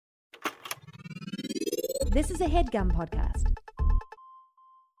This is a HeadGum podcast.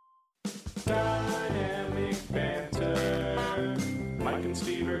 Dynamic banter. Mike and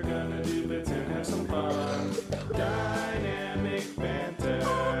Steve are gonna do bits and have some fun. Dynamic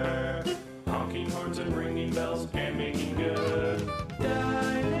banter. Honking horns and ringing bells and making good.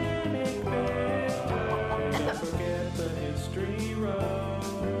 Dynamic banter. Don't forget the history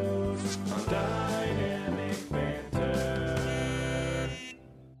road on Dynamic banter.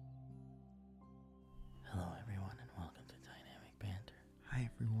 Hello everyone and welcome to Dynamic Banter. Hi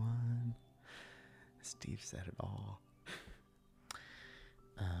everyone. Steve said it all.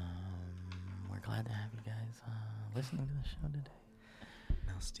 We're glad to have you guys listening to the show today.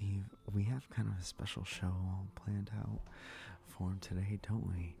 Now Steve, we have kind of a special show all planned out for today, don't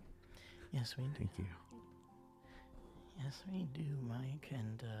we? Yes, we do. Thank you. Yes, we do, Mike.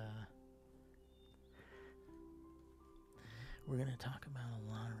 And we're going to talk about a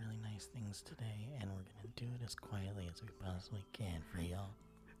lot of really nice things today, and we're going to do it as quietly as we possibly can for y'all.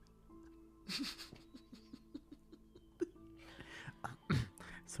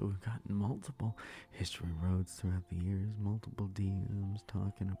 So we've gotten multiple history roads throughout the years, multiple DMs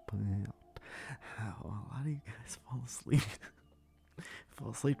talking about how a lot of you guys fall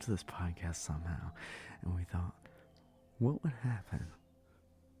asleep to this podcast somehow. And we thought, what would happen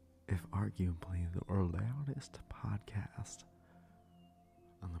if arguably the loudest podcast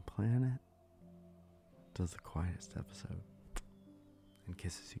on the planet does the quietest episode and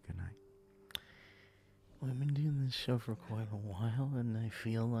kisses you goodnight? We've been doing this show for quite a while, and I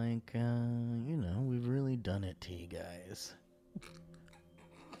feel like, we've really done it to you guys.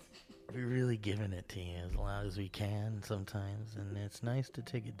 We're really giving it to you as loud as we can sometimes, and it's nice to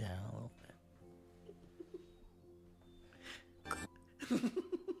take it down a little bit.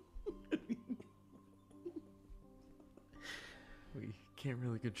 We can't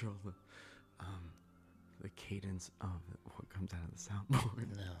really control the cadence of what comes out of the soundboard.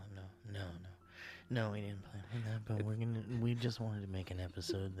 No, we didn't plan on that, but we just wanted to make an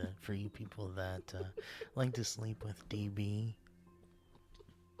episode that for you people that like to sleep with DB.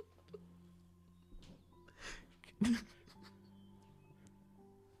 You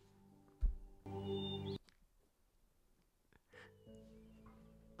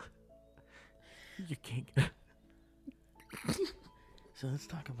can't get... So let's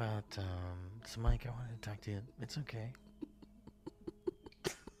talk about, so Mike, I wanted to talk to you. It's okay.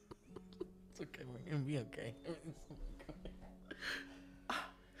 It's okay, we're gonna be okay. You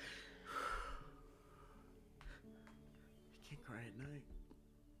can't cry at night.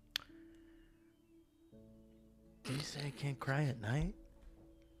 Did you say I can't cry at night?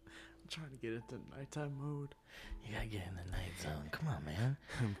 I'm trying to get into nighttime mode. You gotta get in the night zone. Come on, man.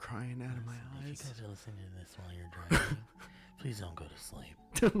 I'm crying out of my If you eyes. guys are listening to this while you're driving, please don't go to sleep.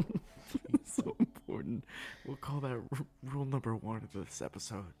 It's so important. We'll call that rule number 1 of this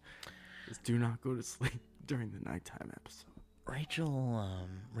episode. Is do not go to sleep during the nighttime episode.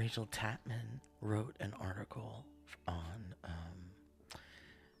 Rachel Tatman wrote an article on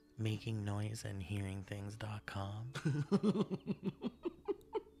makingnoiseandhearingthings.com.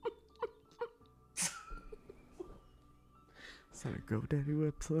 Is that a GoDaddy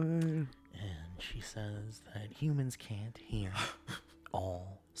website? And she says that humans can't hear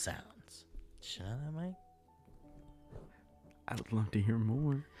all sounds. Did you know that, Mike? I'd love to hear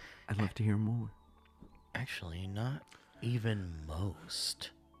more. Actually, not even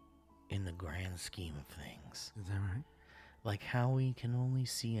most in the grand scheme of things. Is that right? Like how we can only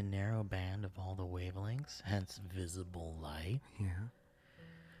see a narrow band of all the wavelengths, hence visible light. Yeah.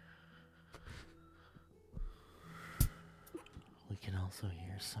 We can also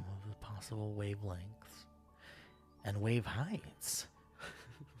hear some of the possible wavelengths and wave heights.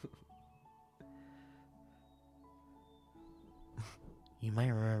 You might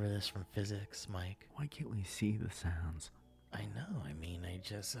remember this from physics, Mike. Why can't we see the sounds? I know, I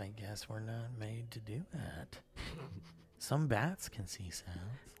guess we're not made to do that. Some bats can see sounds.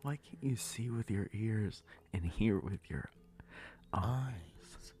 Why can't you see with your ears and hear with your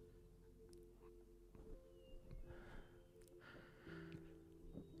eyes?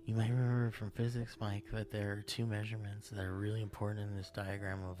 You might remember from physics, Mike, that there are 2 measurements that are really important in this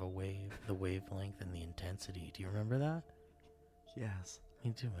diagram of a wave, the wavelength and the intensity. Do you remember that? Yes.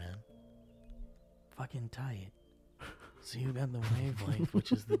 Me too, man. Fucking tight. So you got the wavelength,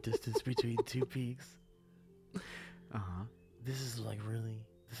 which is the distance between 2 peaks. Uh-huh. This is like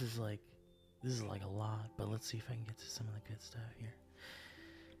a lot, but let's see if I can get to some of the good stuff here.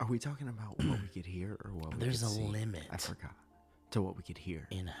 Are we talking about what we could hear or what we could see? There's a limit. I forgot. To what we could hear.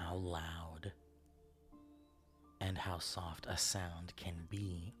 In how loud and how soft a sound can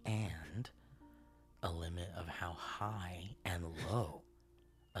be, and a a limit of how high and low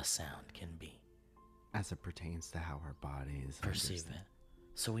a sound can be. As it pertains to how our bodies Perceive it.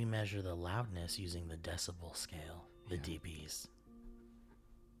 So we measure the loudness using the decibel scale, the dBs.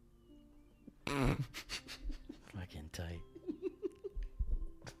 Fucking tight.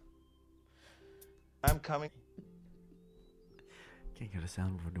 I'm coming. Can't get a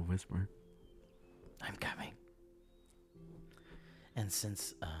soundboard to whisper. I'm coming. And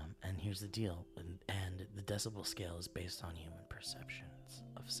since, and here's the deal, and the decibel scale is based on human perceptions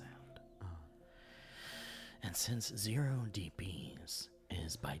of sound. And since 0 dBs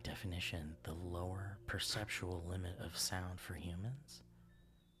is by definition the lower perceptual limit of sound for humans,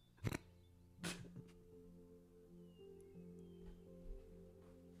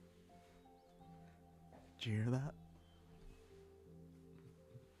 Did you hear that?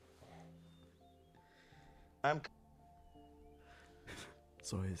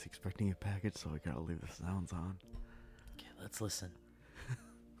 So he's expecting a package, so I gotta leave the sounds on. okay, let's listen.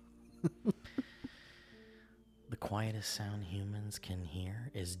 The quietest sound humans can hear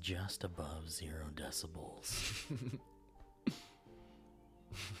is just above 0 decibels.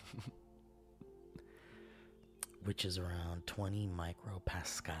 Which is around 20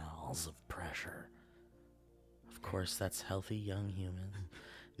 micropascals of pressure. Of course, that's healthy young humans.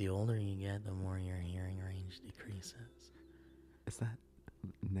 The older you get, the more your hearing range decreases. Is that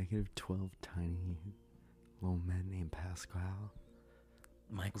 -12 tiny little men named Pascal?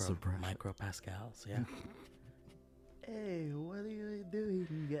 Micropascals, yeah. Hey, what are you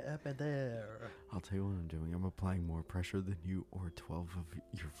doing? Get up in there. I'll tell you what I'm doing. I'm applying more pressure than you or 12 of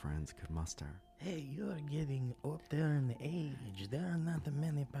your friends could muster. Hey, you're getting up there in age. There are not that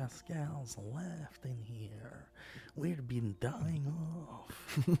many Pascals left in here. We're being dying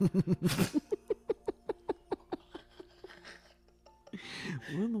off.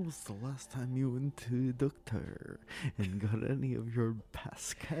 When was the last time you went to a doctor and got any of your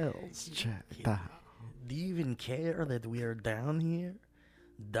Pascals checked out? Do you even care that we are down here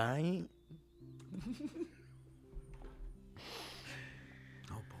dying?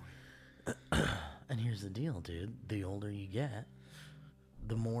 Oh boy. And here's the deal, dude. The older you get,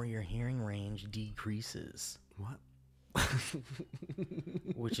 the more your hearing range decreases. What?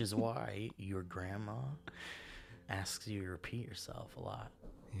 Which is why your grandma asks you to repeat yourself a lot.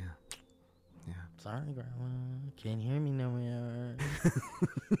 Yeah. Yeah. Sorry, grandma. Can't hear me nowhere.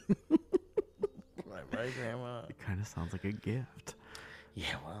 Right, grandma? It kind of sounds like a gift.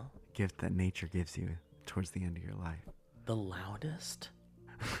 Yeah, well, Gift that nature gives you towards the end of your life. the loudest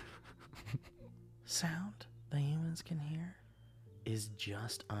sound that humans can hear is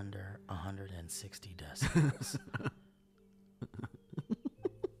just under 160 decibels.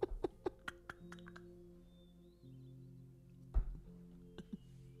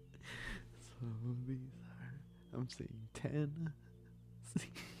 So these are, I'm seeing 10.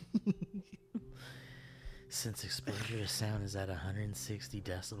 Since exposure to sound is at 160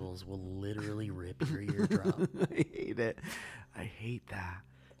 decibels, will literally rip your eardrum. I hate it. I hate that.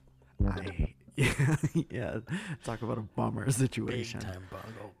 Yeah. Talk about a bummer Big situation. time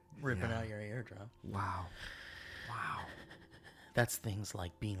bungle ripping Yeah. out your eardrum. Wow. That's things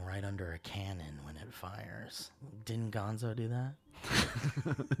like being right under a cannon when it fires. Didn't Gonzo do that?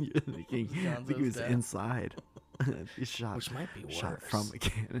 You're thinking he was dead. inside. He shot, Which might be shot worse. from a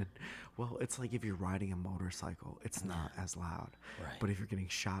cannon. Well, it's like if you're riding a motorcycle, it's not as loud. Right. But if you're getting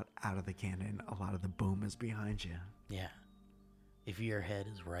shot out of the cannon, a lot of the boom is behind you. Yeah. If your head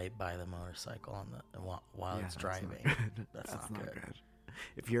is right by the motorcycle on the while Yeah, it's that's not driving, good. that's not good.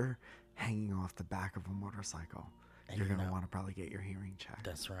 If you're hanging off the back of a motorcycle, And you're you're going to not- want to probably get your hearing checked.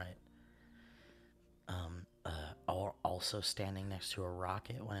 That's right. Or also standing next to a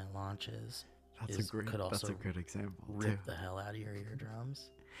rocket when it launches could also that's a good example, rip too. the hell out of your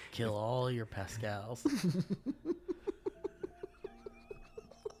eardrums, kill all your Pascals.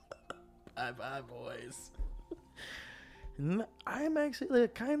 Bye, boys. I'm actually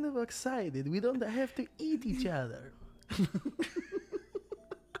kind of excited. We don't have to eat each other.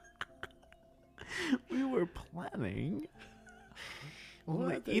 We were planning on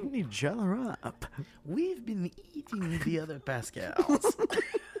What? eating each other up. We've been eating the other Pascals.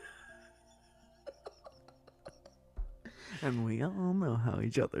 And we all know how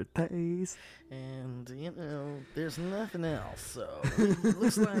each other tastes. And, there's nothing else, so it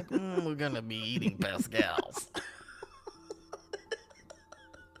looks like we're gonna be eating Pascals.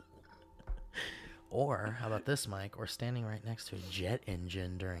 Or, how about this, Mike? We're standing right next to a jet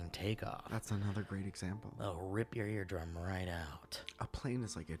engine during takeoff. That's another great example. That'll rip your eardrum right out. A plane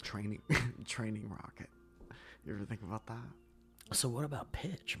is like a training rocket. You ever think about that? So what about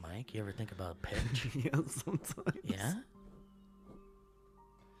pitch, Mike? You ever think about pitch? Yeah, sometimes. Yeah?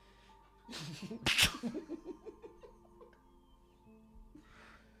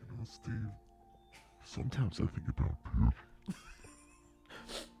 Steve, sometimes I think about poop.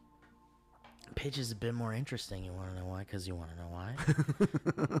 Pitch is a bit more interesting. You want to know why? Because you want to know why?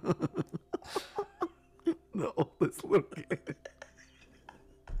 The oldest little kid.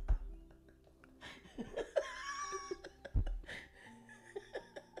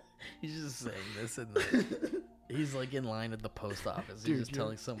 He's just saying this and he's like in line at the post office. Dude, He's just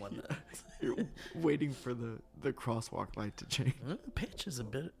telling someone that. You're waiting for the crosswalk light to change. Pitch is a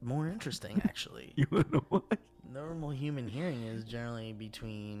bit more interesting, actually. You wanna know why? Normal human hearing is generally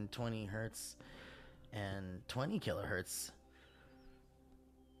between 20 hertz and 20 kilohertz.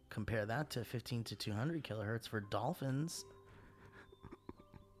 Compare that to 15 to 200 kilohertz for dolphins.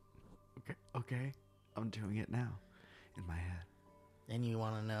 Okay. I'm doing it now. In my head. And you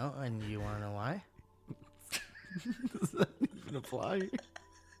want to know? And you want to know why? Does that even apply?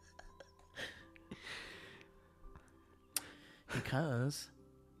 Because...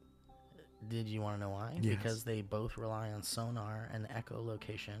 Did you want to know why? Yes. Because they both rely on sonar and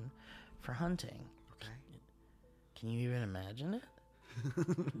echolocation for hunting. Okay. Can you even imagine it?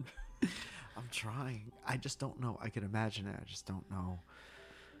 I'm trying. I just don't know. I can imagine it. I just don't know.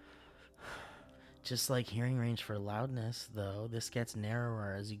 Just like hearing range for loudness, though, this gets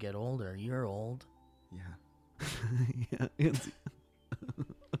narrower as you get older. You're old. Yeah. Yeah. It's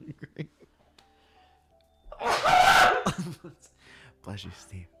great. Bless you,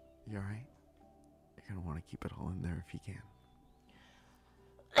 Steve. You alright? You're gonna want to keep it all in there if you can.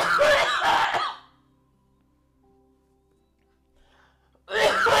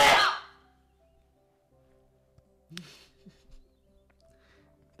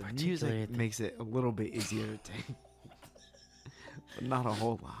 The music makes it a little bit easier to take, but not a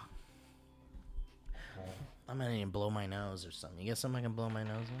whole lot. I'm gonna need to blow my nose or something. You got something I can blow my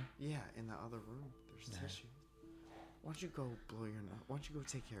nose on? Yeah, in the other room, there's tissue. Why don't you go blow your nose? Why don't you go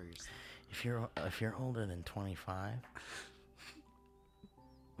take care of yourself? If you're older than 25,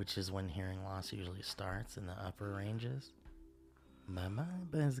 which is when hearing loss usually starts in the upper ranges, bye-bye,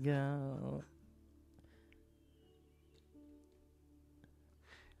 let's go.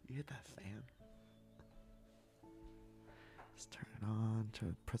 You hit that fan. Just turn it on.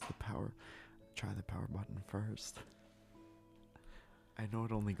 Press the power. Try the power button first. I know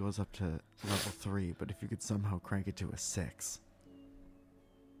it only goes up to level 3, but if you could somehow crank it to a 6.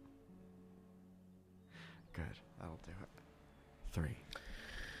 Good. That'll do it. 3.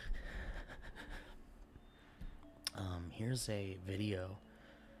 Here's a video.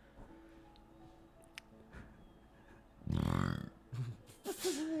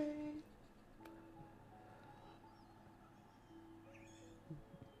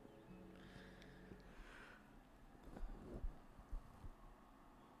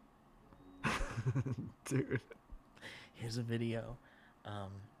 Dude. Here's a video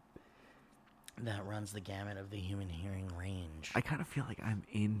that runs the gamut of the human hearing range. I kind of feel like I'm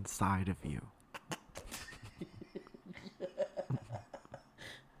inside of you.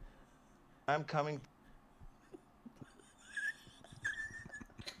 I'm coming.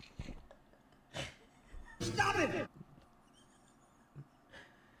 Stop it!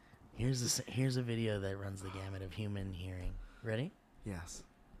 Here's a video that runs the gamut of human hearing. Ready? Yes.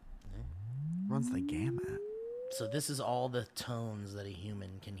 Runs the gamut. So this is all the tones that a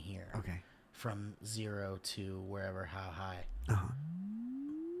human can hear. Okay. From 0 to wherever, how high. Uh-huh.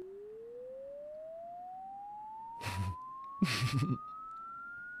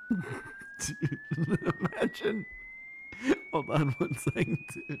 Dude, imagine. Hold on 1 second,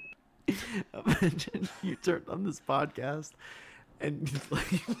 dude. Imagine you turned on this podcast and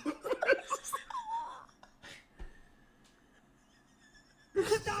like.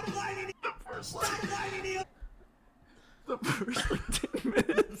 Stop lighting! The first like 10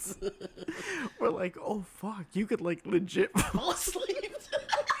 minutes, we're like, oh fuck, you could like legit fall asleep.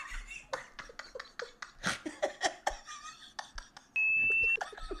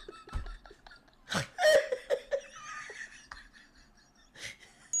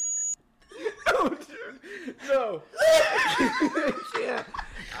 No, dude, no.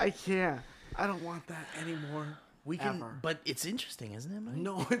 I can't. I don't want that anymore. We can, Ever. but it's interesting, isn't it, Mike?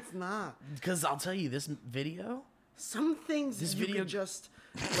 No, it's not. Because I'll tell you, this video. Some things This you video- could just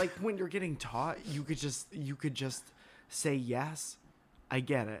like when you're getting taught, you could just say yes, I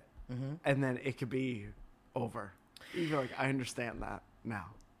get it, and then it could be over. You're like, I understand that now.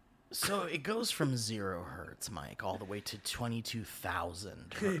 So it goes from 0 hertz, Mike, all the way to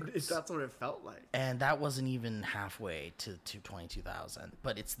 22,000 hertz. That's what it felt like. And that wasn't even halfway to 22,000,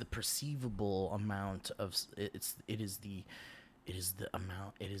 but it's the perceivable amount of it's the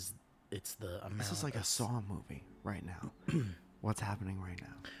amount. This is like a Saw movie right now. What's happening right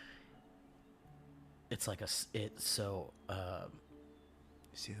now? It's like You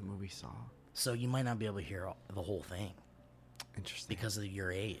see the movie Saw? so you might not be able to hear the whole thing Interesting. because of your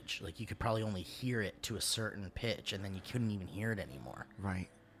age. Like you could probably only hear it to a certain pitch, and then you couldn't even hear it anymore. Right.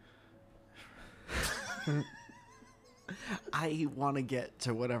 I want to get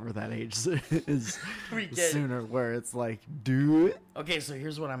to whatever that age is sooner, where it's like, do it. Okay, so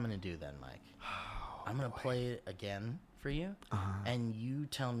here's what I'm gonna do then, Mike. I'm gonna play it again for you, and you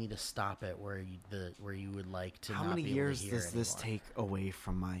tell me to stop it where you would like to. How not many be able years to hear does this anymore. take away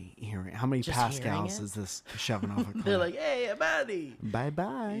from my hearing? How many Just pascals hearing it? is this shoving off a cliff? They're like, "Hey, buddy, bye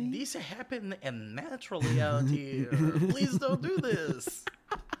bye. this happened naturally out here. Please don't do this."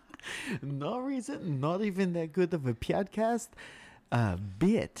 No reason, not even that good of a podcast.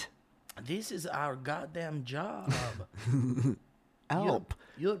 Bit. This is our goddamn job. Help.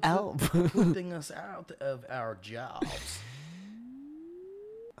 You're Help. putting us out of our jobs.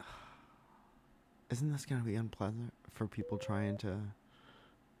 Isn't this going to be unpleasant for people trying to...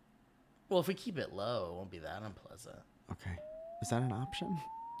 Well, if we keep it low, it won't be that unpleasant. Okay. Is that an option?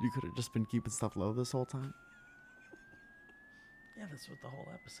 You could have just been keeping stuff low this whole time? Yeah, that's what the whole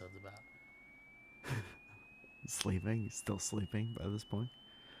episode's about. Sleeping? Still sleeping by this point?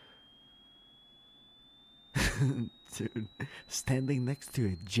 Dude, standing next to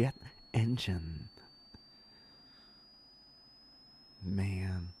a jet engine.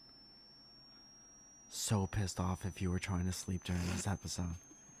 Man. So pissed off if you were trying to sleep during this episode.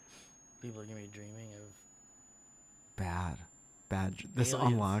 People are gonna be dreaming of. Bad. This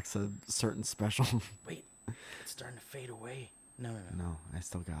Aliens. unlocks a certain special... Wait, it's starting to fade away. No. No, I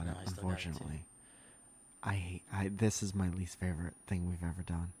still got No, it, I still got it, too. unfortunately. This is my least favorite thing we've ever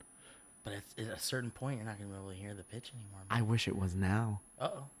done. But at a certain point, you're not gonna be able to hear the pitch anymore. I wish it was now.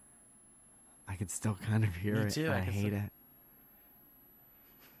 Uh-oh. I could still kind of hear Me it. too, and I I can hate still- it.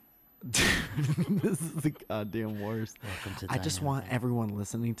 Dude, this is the goddamn worst. Welcome to I just Dynamic. want everyone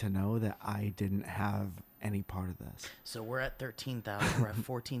listening to know that I didn't have any part of this. So we're at 13,000. We're at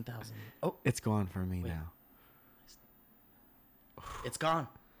 14,000. Oh, It's gone for me Wait. now. it's gone.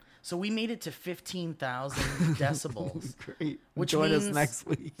 So we made it to 15,000 decibels. Great. Which Join us means- next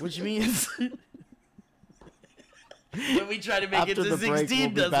week. Which means when we try to make After it to the break,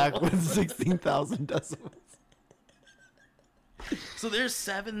 16 we'll be back decibels. with 16,000 decibels. So there's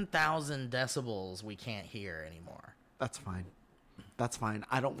 7,000 decibels we can't hear anymore. That's fine. That's fine.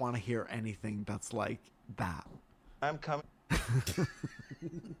 I don't want to hear anything that's like that. I'm coming.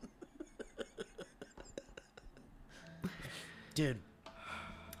 Dude,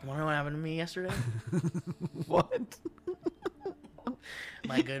 wanna know what happened to me yesterday? What?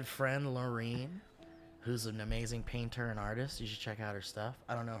 My good friend Lorene, who's an amazing painter and artist. You should check out her stuff.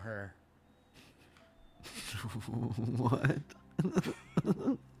 I don't know her. What?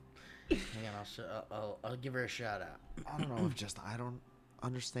 Hang on, I'll give her a shout out. I don't know if just I don't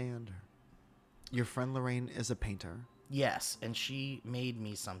understand her. Your friend Lorraine is a painter. Yes, and she made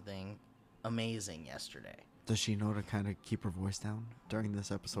me something amazing yesterday. Does she know to kind of keep her voice down during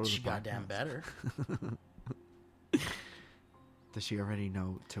this episode of the She goddamn podcast? better. Does she already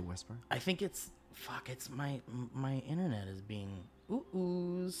know to whisper? I think it's my internet is being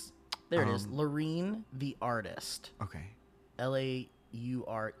oohs. There it is. Lorene the artist. Okay. Laurene.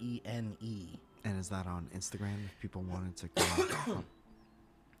 And is that on Instagram if people wanted to go?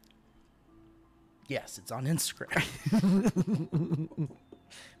 Yes, it's on Instagram.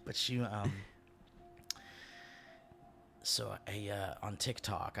 But she so I on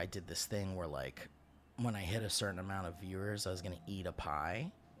TikTok I did this thing where like when I hit a certain amount of viewers I was gonna eat a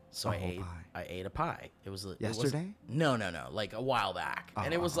pie. So A whole pie. I ate a pie. It was Yesterday? No, like a while back,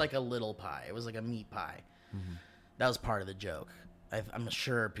 and it was oh. like a little pie. It was like a meat pie. That was part of the joke. I'm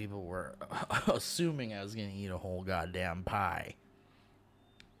sure people were assuming I was gonna eat a whole goddamn pie.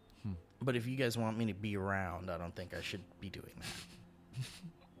 But if you guys want me to be around, I don't think I should be doing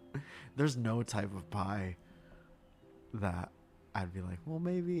that. There's no type of pie that I'd be like, well,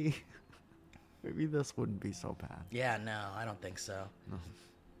 maybe this wouldn't be so bad. Yeah, no, I don't think so.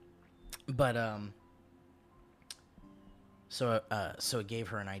 But so it gave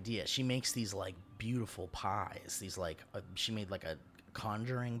her an idea. She makes these like beautiful pies. These like she made like a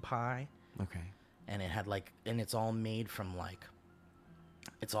conjuring pie, Okay. and it had like, and it's all made from like,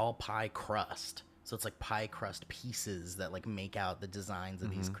 it's all pie crust. So it's like pie crust pieces that like make out the designs of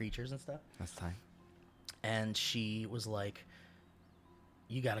these creatures and stuff. That's tight. And she was like,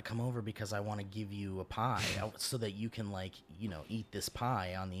 you got to come over because I want to give you a pie so that you can like, you know, eat this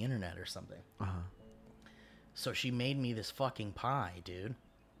pie on the internet or something. So she made me this fucking pie, dude.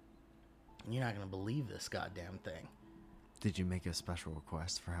 You're not going to believe this goddamn thing. Did you make a special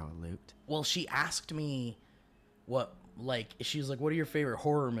request for how it looked? Well, she asked me what, like, she was like, what are your favorite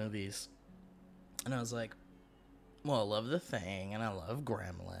horror movies? And I was like, well, I love The Thing, and I love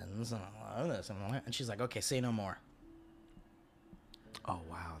Gremlins, and I love this, and that. And she's like, okay, say no more. Oh,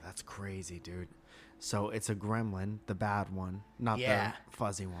 wow. That's crazy, dude. So it's a gremlin, the bad one, not Yeah. the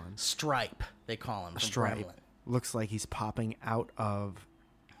fuzzy one. Stripe, they call him. A from stripe. Gremlin. Looks like he's popping out of...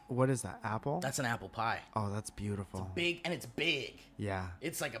 What is that, apple? That's an apple pie. Oh, that's beautiful. Big, and it's big. Yeah.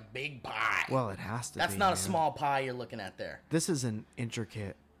 It's like a big pie. Well, it has to be. That's not man. a small pie you're looking at there. This is an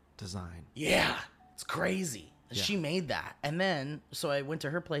intricate design. Yeah, it's crazy. Yeah. She made that. And then, so I went to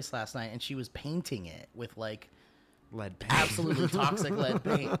her place last night, and she was painting it with, like, Lead paint. absolutely toxic lead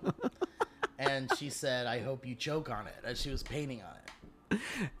paint. And she said, I hope you choke on it. And she was painting on it.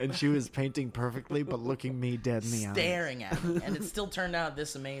 And she was painting perfectly, but looking me dead in the eye. Staring at me. And it still turned out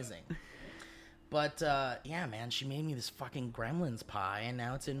this amazing. But, yeah, man, she made me this fucking Gremlins pie, and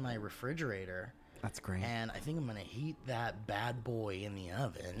now it's in my refrigerator. That's great. And I think I'm going to heat that bad boy in the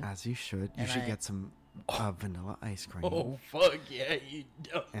oven. As you should. You And should I- get some vanilla ice cream. Oh, fuck yeah, you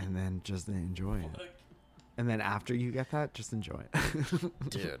don't. And then just enjoy it. And then after you get that, just enjoy it.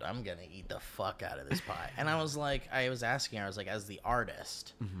 Dude, I'm gonna eat the fuck out of this pie. And I was asking her, I was like, as the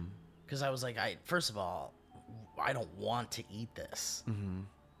artist, because I was like, first of all, I don't want to eat this.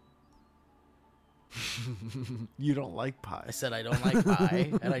 You don't like pie. I said I don't like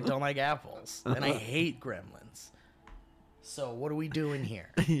pie and I don't like apples and I hate gremlins. So what are we doing here?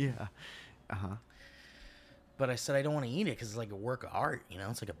 Yeah. But I said I don't want to eat it because it's like a work of art, you know.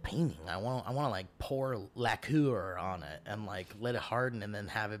 It's like a painting. I want to like pour lacquer on it and like let it harden and then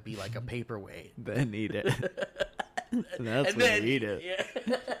have it be like a paperweight. Then eat it. That's And when then you eat it.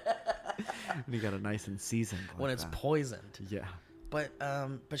 Yeah. When you got it nice and seasoned. Like When it's that. poisoned. Yeah. But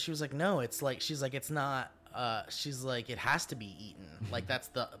she was like, no, it's like, she's like, it's not. She's like, it has to be eaten. Like that's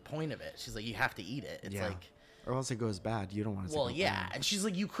the point of it. She's like, you have to eat it. It's Yeah. like. Or else it goes bad. You don't want it to Well, go yeah, bad. and she's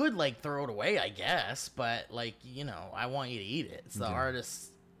like, you could like throw it away, I guess, but like, you know, I want you to eat it. It's the artist's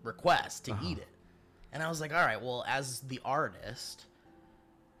request to eat it. And I was like, all right, well, as the artist,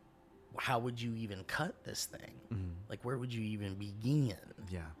 how would you even cut this thing? Like, where would you even begin?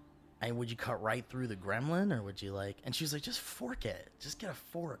 Yeah. And would you cut right through the gremlin, or would you like? And she was like, just fork it, just get a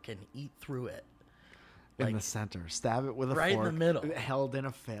fork and eat through it. In Like, the center. Stab it with a right in fork. the middle. Held in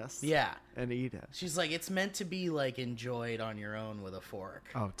a fist. yeah. And eat it. She's like, it's meant to be like enjoyed on your own with a fork.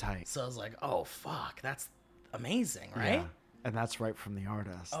 Oh, tight. So I was like, oh fuck, that's amazing, right? Yeah. And that's right from the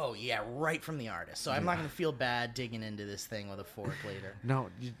artist. Oh yeah, right from the artist. So I'm not gonna feel bad digging into this thing with a fork later. No,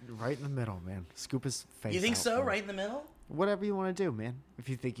 right in the middle, man. Scoop his face. You think out so? for it. Right in the middle? Whatever you want to do, man. If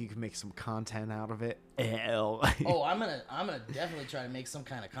you think you can make some content out of it. Oh, I'm gonna definitely try to make some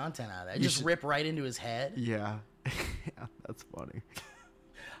kind of content out of that. You Just should- rip right into his head. Yeah. Yeah, that's funny.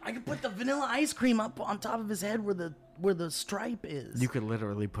 I could put the vanilla ice cream up on top of his head where the stripe is. You could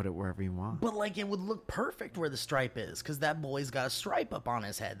literally put it wherever you want. But like it would look perfect where the stripe is, because that boy's got a stripe up on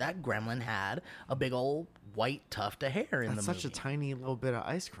his head. That gremlin had a big old white tuft of hair in That's the such movie. a tiny little bit of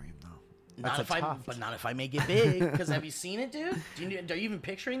ice cream, though. Not That's if a tuft. but not if I make it big. Because have you seen it, dude? Are you even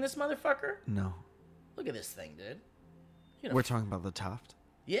picturing this motherfucker? No. Look at this thing, dude. You know, We're talking about the tuft.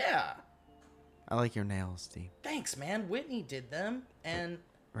 yeah. I like your nails, Steve. Thanks, man. Whitney did them, and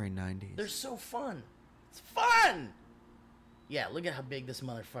Very 90s. they're so fun. It's fun. Yeah, look at how big this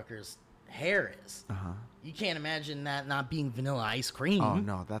motherfucker's hair is. Uh-huh. You can't imagine that not being vanilla ice cream. Oh,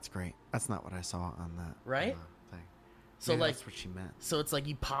 no, that's great. That's not what I saw on that Right? thing. So Maybe like, that's what she meant. so it's like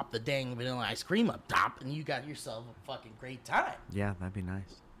you pop the dang vanilla ice cream up top, and you got yourself a fucking great time. Yeah, that'd be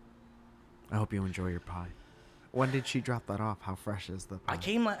nice. I hope you enjoy your pie. When did she drop that off? How fresh is the pie?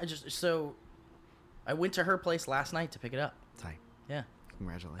 I went to her place last night to pick it up. Tight. Yeah.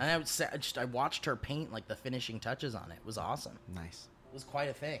 Congratulations. And I watched her paint like the finishing touches on it. It was awesome. Nice. It was quite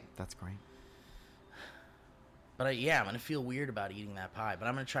a thing. That's great. But I'm gonna feel weird about eating that pie. But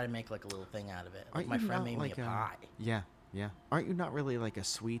I'm gonna try to make like a little thing out of it. Like Aren't my you friend not made like me a pie. Yeah, yeah. Aren't you not really like a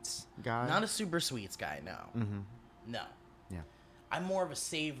sweets guy? Not a super sweets guy, no. Mm-hmm. No. Yeah. I'm more of a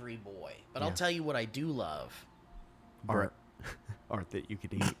savory boy. But I'll Yeah. tell you what I do love. Art. Art that you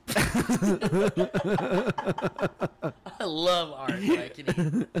could eat. I love art. I can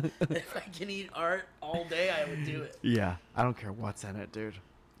eat. If I can eat art all day, I would do it. Yeah. I don't care what's in it, dude.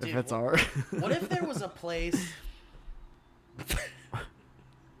 Dude, if it's art. What if there was a place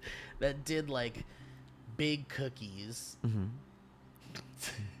that did like big cookies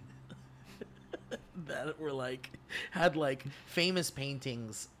that were like had like famous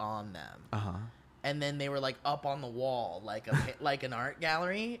paintings on them, and then they were like up on the wall like like an art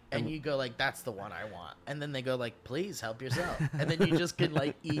gallery, and you go like, that's the one I want, and then they go like, please help yourself, and then you just could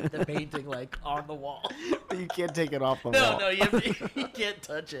like eat the painting like on the wall. You can't take it off the wall. No, you can't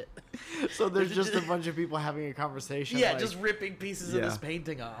touch it. So there's just a bunch of people having a conversation. Yeah, like, just ripping pieces of this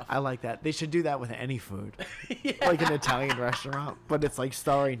painting off. I like that. They should do that with any food. Yeah. Like an Italian restaurant, but it's like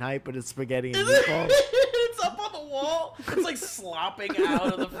Starry Night, but it's spaghetti and meatballs. It's up on the wall. It's like slopping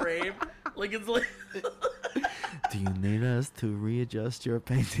out of the frame. Like it's like. Do you need us to readjust your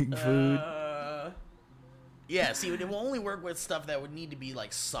painting food? Yeah, see, it will only work with stuff that would need to be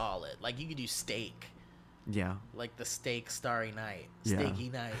like solid. Like you could do steak. Yeah. Like the steak Starry Night. Yeah.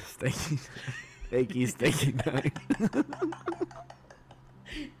 Steaky night. Steaky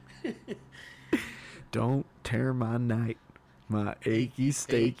night. Don't tear my night. My achy,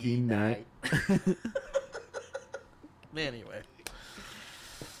 steaky night. Anyway.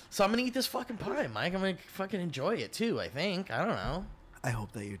 So I'm gonna eat this fucking pie, Mike. I'm gonna fucking enjoy it too, I think. I don't know. I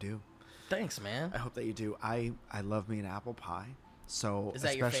hope that you do. Thanks, man. I hope that you do. I love me an apple pie. So Is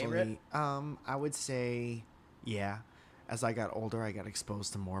that your favorite? I would say, yeah. As I got older, I got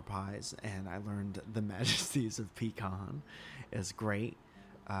exposed to more pies, and I learned the majesties of pecan is great.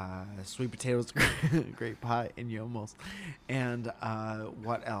 Sweet potatoes, great pie, and yomos. And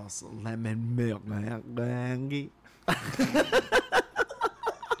what else? Lemon milk.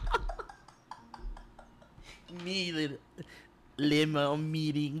 Needed lemon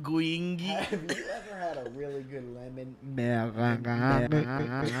meeting gwingy. Have you ever had a really good lemon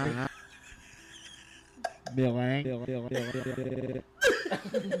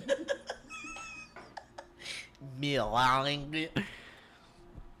Meringue.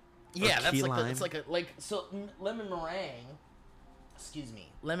 Yeah, that's key like lime. it's like a lemon meringue. Excuse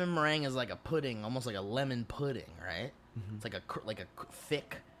me. Lemon meringue is like a pudding, almost like a lemon pudding, right? It's like a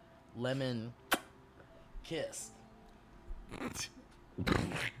thick lemon kiss.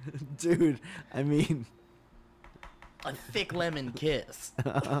 Dude, I mean, A thick lemon kiss.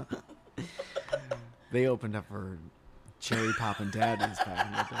 they opened up for cherry poppin' daddies back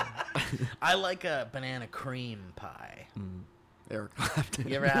in the day. I like a banana cream pie. Eric Clapton.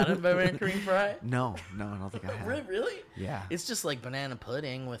 You ever had a banana cream pie? No, I don't think I have. Really? Yeah. It's just like banana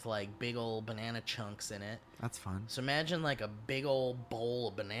pudding with like big old banana chunks in it. That's fun. So imagine like a big old bowl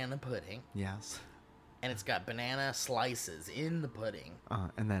of banana pudding, Yes. and it's got banana slices in the pudding,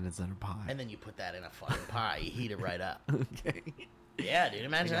 And then it's in a pie. and then you put that in a fucking pie. You heat it right up. Okay. Yeah, dude,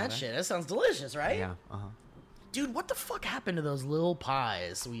 imagine got that it. shit. That sounds delicious, right? Yeah. Dude, what the fuck happened to those little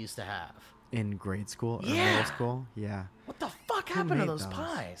pies we used to have? In grade school or Yeah. middle school? Yeah. What the fuck happened to made those those?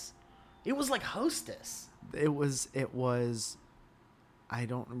 pies? It was like Hostess. It was I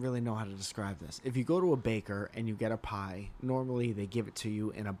don't really know how to describe this. If you go to a baker and you get a pie, normally they give it to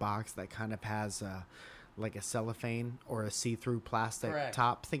you in a box that kind of has like a cellophane or a see-through plastic Correct.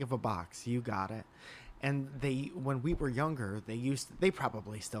 top. Think of a box. You got it. And when we were younger, they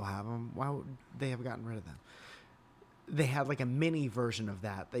probably still have them. Why would they have gotten rid of them? They had like a mini version of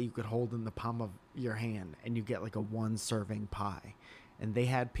that you could hold in the palm of your hand, and you get like a one serving pie. And they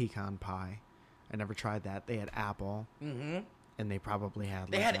had pecan pie. I never tried that. They had apple. Mm-hmm. And they probably had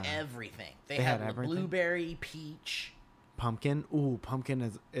They like had everything. They had had everything? blueberry, peach. pumpkin. Ooh,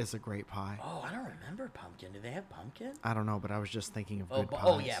 pumpkin is a great pie. Oh, I don't remember pumpkin. Do they have pumpkin? I don't know, but I was just thinking of good pies.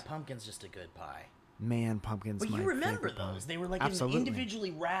 Oh yeah, pumpkin's just a good pie. Man, pumpkin's But my you remember favorite pie. those? They were like Absolutely.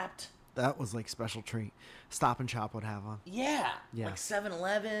 individually wrapped. That was like special treat. Stop and Shop would have them. Yeah, Yeah. like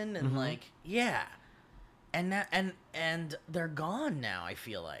 7-Eleven and like yeah, and that and they're gone now. I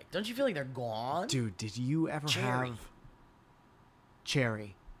feel like. Don't you feel like they're gone? Dude, did you ever Cherry. have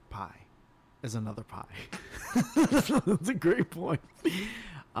cherry pie? Is another pie. That's a great point.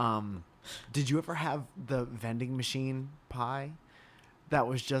 Did you ever have the vending machine pie? That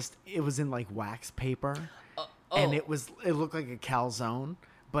was it was in like wax paper, and it looked like a calzone,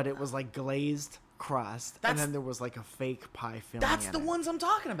 but it was like glazed crust, and then there was like a fake pie filling. That's in the it. ones I'm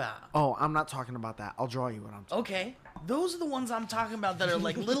talking about. Oh, I'm not talking about that. I'll draw you what I'm talking. Okay, those are the ones I'm talking about that are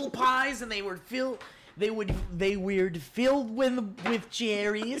like little pies, and they were filled. They were filled with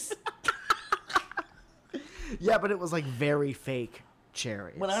cherries. Yeah, but it was like very fake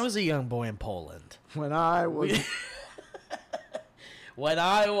cherries. When I was a young boy in Poland. When I was When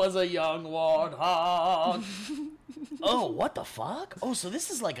I was a young warthog. Oh, what the fuck? Oh, so this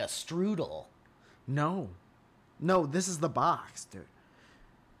is like a strudel. No, this is the box, dude.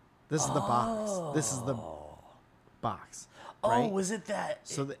 This is the box. This is the box. Oh, Right? was it that?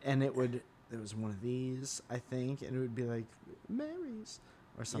 So and it was one of these, I think, and it would be like Mary's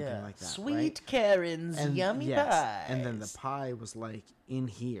or something like that. Sweet right? Karen's And yummy yes, pies. and then the pie was like in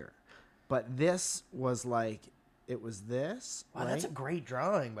here, but this was like it was this. Wow, right? that's a great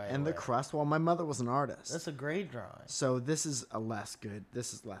drawing, by And the the way. crust. Well, my mother was an artist. That's a great drawing. So this is a less good.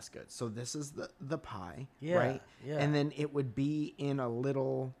 This is less good. So this is the pie, Yeah, right? yeah. And then it would be in a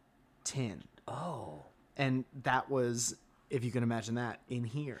little tin, Oh. and that was, if you can imagine that, in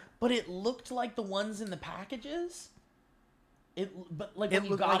here. But it looked like the ones in the packages? But like when It you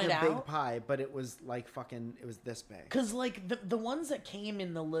looked got like it a out? big pie, but it was like fucking. It was this big. Because like the ones that came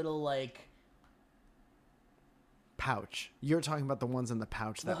in the little like Pouch. You're talking about the ones in the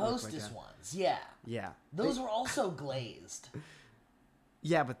pouch the that look like Hostess a, ones, yeah. Yeah. Those were also glazed.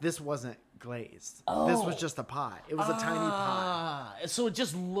 Yeah, but this wasn't glazed. This was Oh. just a pie. It was a tiny pie. So it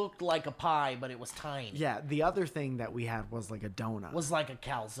just looked like a pie, but it was tiny. Yeah, the other thing that we had was like a donut. Was like a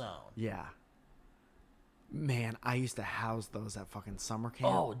calzone. Yeah. Man, I used to house those at fucking summer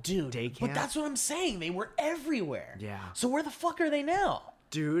camp. Oh, dude. Day camp. But that's what I'm saying. They were everywhere. Yeah. So where the fuck are they now?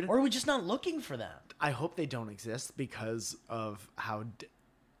 Dude, Or are we just not looking for them? I hope they don't exist because of how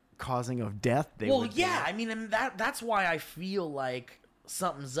causing of death they Well, would yeah. be. I mean, and that's why I feel like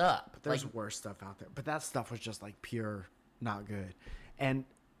something's up. There's Like, worse stuff out there. But that stuff was just like pure not good. And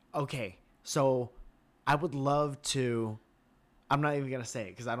okay, so I would love to, I'm not even going to say it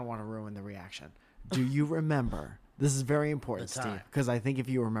because I don't want to ruin the reaction. Do you remember? This is very important, The time. Steve, because I think if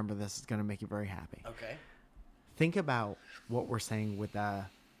you remember this, it's going to make you very happy. okay. Think about what we're saying with the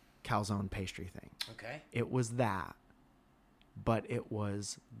calzone pastry thing. Okay. It was that, but it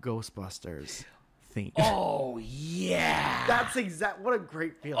was Ghostbusters themed. Oh, yeah. That's what a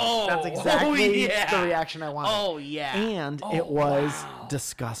great feeling. Oh, That's exactly yeah. the reaction I wanted. Oh, yeah. And Oh, it was wow.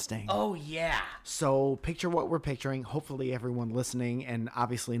 disgusting. Oh, yeah. So picture what we're picturing. Hopefully everyone listening and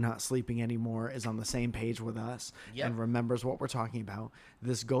obviously not sleeping anymore is on the same page with us Yep. and remembers what we're talking about.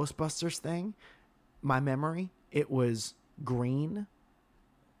 This Ghostbusters thing, my memory, it was green.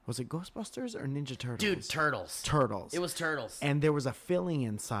 Was it Ghostbusters or Ninja Turtles? Dude, turtles. Turtles. It was turtles. And there was a filling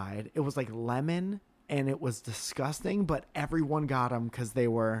inside. It was like lemon, and it was disgusting, but everyone got them because they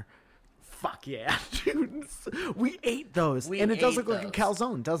were, fuck yeah, dude. We ate those. We and it does ate look like a those.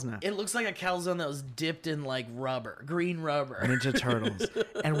 calzone, doesn't it? It looks like a calzone that was dipped in like rubber, green rubber. Ninja Turtles.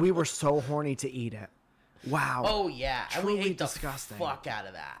 And we were so horny to eat it. Wow. Oh, yeah. And we Truly ate the disgusting. fuck out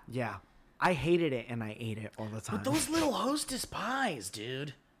of that. Yeah. I hated it, and I ate it all the time. But those little Hostess pies,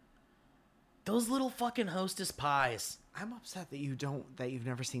 dude. Those little fucking Hostess pies. I'm upset that you've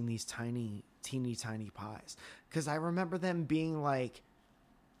never seen these teeny tiny pies. Because I remember them being like,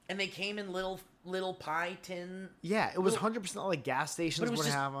 And they came in little pie tin. yeah, it was 100% like gas stations But it was would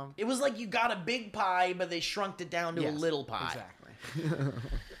just, have them. it was like you got a big pie, but they shrunk it down to a Yes, little pie. Exactly.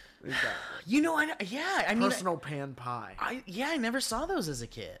 Exactly. You know, I mean, Personal pan pie. I never saw those as a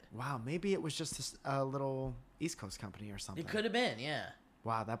kid. Wow, maybe it was just a little East Coast company or something. It could have been, yeah.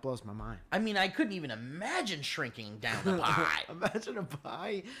 Wow, that blows my mind. I mean, I couldn't even imagine shrinking down the pie. Imagine a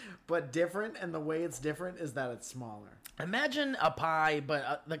pie, but different, and the way it's different is that it's smaller. Imagine a pie,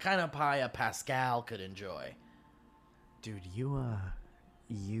 but the kind of pie a Pascal could enjoy. Dude,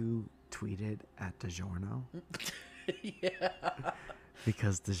 you tweeted at DiGiorno Yeah.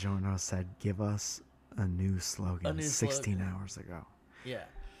 because DiGiorno said, "Give us a new slogan." A new 16 slogan. hours ago, Yeah.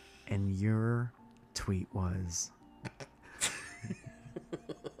 and your tweet was,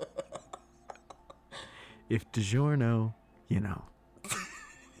 "If DiGiorno, you know."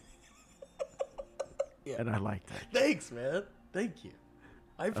 Yeah. And I liked it. Thanks, man. Thank you.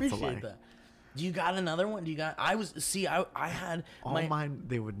 I a appreciate lie. that. Do you got another one? I had All mine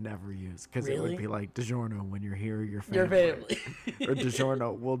they would never use because it Really? would be like DiGiorno when you're here, your your family. family. Or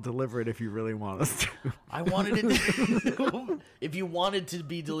DiGiorno, we'll deliver it if you really want us to. I wanted it to, if you wanted to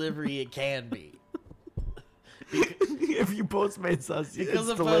be delivery, it can be. If you Postmates us, Because it's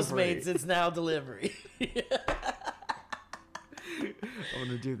of delivery. Postmates, it's now delivery. I'm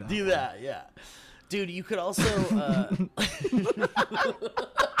gonna do that. Do one. that, yeah. Dude, you could also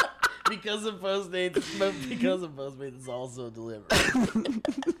because of Postmates, it's also delivery.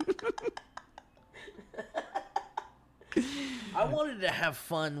 I wanted to have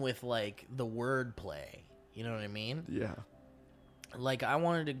fun with like the wordplay. You know what I mean? Yeah. Like I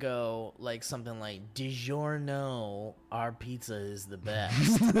wanted to go like something like DiGiorno, our pizza is the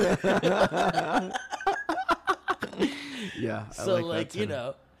best. Yeah. I So like like that you too.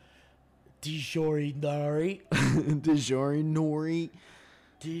 know, DiGiorno. DiGiorno.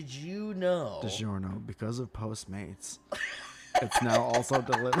 Did you know? DiGiorno, because of Postmates, It's now also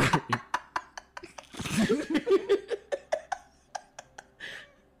delivery.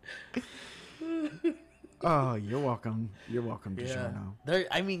 Oh, you're welcome. You're welcome, DiGiorno.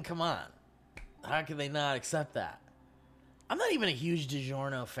 I mean, come on. How can they not accept that? I'm not even a huge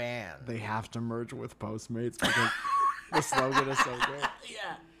DiGiorno fan. They have to merge with Postmates because the slogan is so good.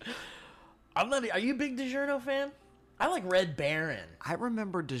 Yeah. I'm not. Are you a big DiGiorno fan? I like Red Baron. I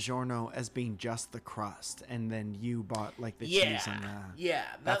remember DiGiorno as being just the crust, and then you bought like the Yeah. cheese and the. Yeah.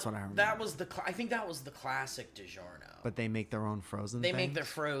 That's what I remember. That was I think that was the classic DiGiorno. But they make their own frozen. They make things? their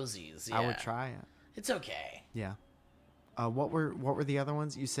Frozies. Yeah. I would try it. It's okay. Yeah. What were the other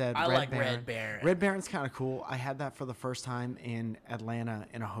ones you said? I like Baron. Red Baron. Red Baron's kind of cool. I had that for the first time in Atlanta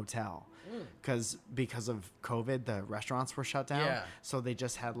in a hotel, because of COVID, the restaurants were shut down. Yeah. So they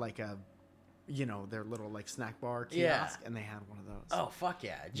just had like a, their little like snack bar kiosk, Yeah. and they had one of those. Oh fuck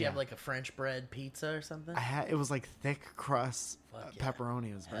yeah! Did you have like a French bread pizza or something? It was like thick crust Fuck yeah.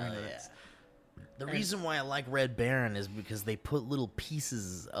 pepperoni. It was very Hell nice. yeah. The reason why I like Red Baron is because they put little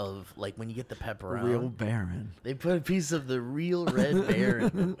pieces of, like, when you get the pepperoni. Real Baron. They put a piece of the real Red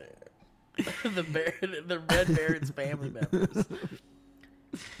Baron in there. the Red Baron's family members.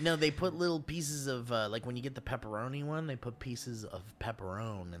 No, they put little pieces of, like, when you get the pepperoni one, they put pieces of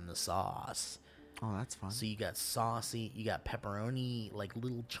pepperoni in the sauce. Oh, that's fun. So you got you got pepperoni, like,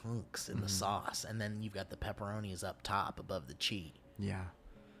 little chunks in the sauce, and then you've got the pepperonis up top above the cheese. Yeah.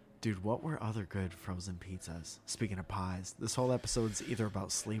 Dude, what were other good frozen pizzas? Speaking of pies, this whole episode's either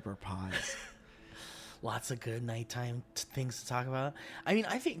about sleep or pies. Lots of good nighttime things to talk about. I mean,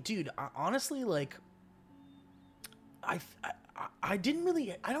 I think, dude, honestly, like, I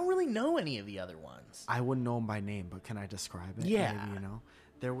don't really know any of the other ones. I wouldn't know them by name, but can I describe it? Yeah. Maybe you know.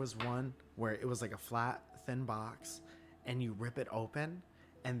 There was one where it was like a flat, thin box, and you rip it open,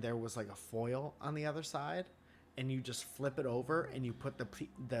 and there was like a foil on the other side, and you just flip it over, and you put the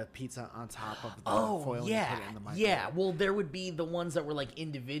pizza on top of the foil and you put it in the microwave. Yeah. Well, there would be the ones that were like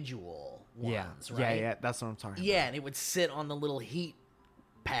individual ones, right? Yeah, that's what I'm talking Yeah, about. and it would sit on the little heat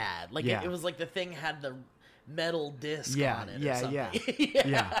pad. Like, Yeah. it was like the thing had the metal disc Yeah, on it yeah, or something. yeah. yeah.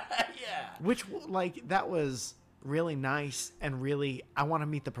 Yeah. Yeah. Which, like, that was really nice, and really, I want to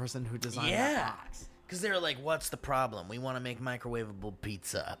meet the person who designed that box. Because they were like, what's the problem? We want to make microwavable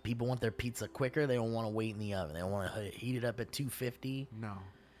pizza. People want their pizza quicker. They don't want to wait in the oven. They don't want to heat it up at 250. No.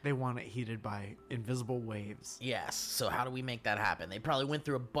 They want it heated by invisible waves. Yes. So how do we make that happen? They probably went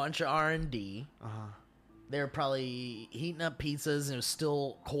through a bunch of R&D. Uh-huh. They were probably heating up pizzas and it was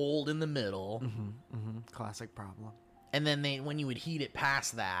still cold in the middle. Classic problem. And then when you would heat it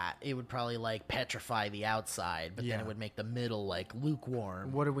past that, it would probably like petrify the outside, but then Yeah. it would make the middle like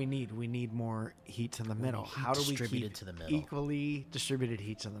lukewarm. What do we need? We need more heat to the middle. heat How do we distributed keep to the middle. equally distributed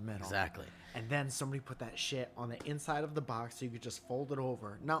heat to the middle? Exactly. And then somebody put that shit on the inside of the box so you could just fold it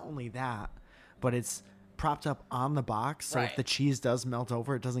over. Not only that, but it's propped up on the box, so if Right. the cheese does melt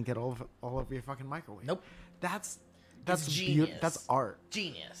over, it doesn't get all over your fucking microwave. Nope. That's It's genius. That's art.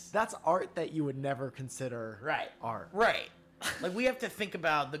 Genius. That's art that you would never consider Right. art. Right. Like, we have to think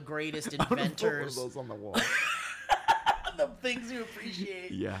about the greatest inventors, Those on the wall. the things you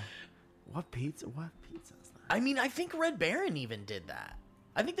appreciate. Yeah. What pizza is that? I mean, I think Red Baron even did that.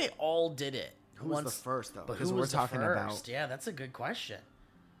 I think they all did it. Who was the first, though? But Because who we're was talking the about first? Yeah, that's a good question.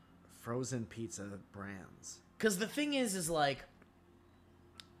 frozen pizza brands. Because the thing is like,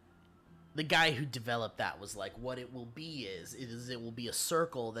 the guy who developed that was like, what it will be it will be a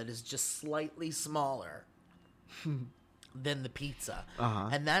circle that is just slightly smaller than the pizza. Uh-huh.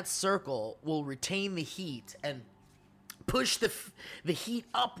 And that circle will retain the heat and push the heat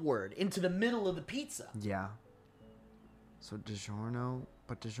upward into the middle of the pizza. Yeah. So DiGiorno,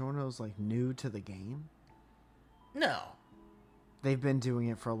 but DiGiorno's like new to the game. No, They've been doing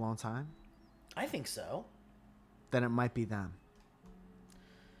it for a long time. I think so. Then it might be them.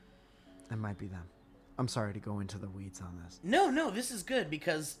 It might be them. I'm sorry to go into the weeds on this. No, this is good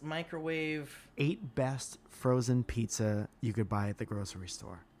because microwave. 8 best frozen pizza you could buy at the grocery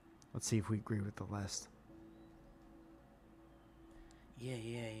store. Let's see if we agree with the list. Yeah.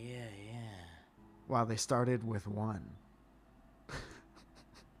 Wow, they started with 1.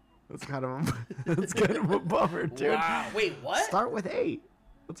 That's kind of a bummer, dude. Wow. Wait, what? Start with 8.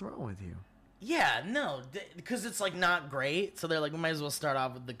 What's wrong with you? Yeah, no, because it's like not great, so they're like, we might as well start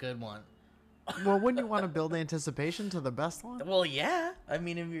off with the good one. Well, wouldn't you want to build anticipation to the best one? Well, yeah. I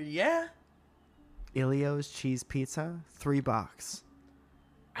mean, if you're, yeah. Ilio's cheese pizza, $3.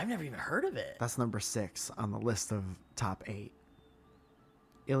 I've never even heard of it. That's number 6 on the list of top 8.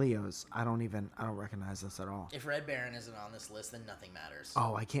 Ilios. I don't recognize this at all. If Red Baron isn't on this list, then nothing matters.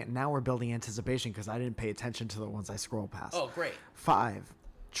 Oh, I can't. Now we're building anticipation because I didn't pay attention to the ones I scroll past. Oh, great. 5.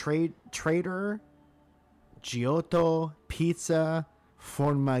 Trader Giotto Pizza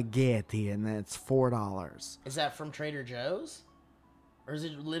Formaghetti, and that's $4. Is that from Trader Joe's? Or is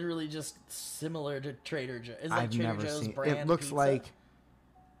it literally just similar to Trader Joe's? Is that I've Trader never Joe's seen. brand It looks pizza? like.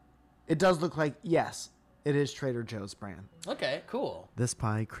 It does look like, yes, it is Trader Joe's brand. Okay, cool. This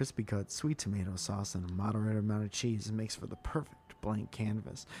pie, crispy cut, sweet tomato sauce, and a moderate amount of cheese makes for the perfect blank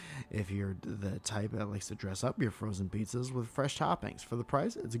canvas. If you're the type that likes to dress up your frozen pizzas with fresh toppings for the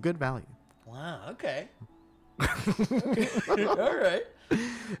price, it's a good value. Wow, okay. All right.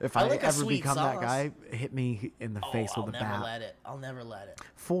 If I I, like a ever sweet become sauce. that guy, hit me in the face with a bat. I'll never let it.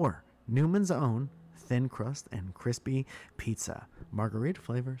 4. Newman's Own thin crust and crispy pizza, margarita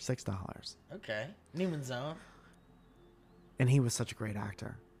flavor, $6. Okay. Newman's Own. And he was such a great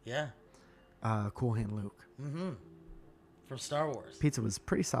actor. Yeah. Cool Hand Luke. From Star Wars. Pizza was a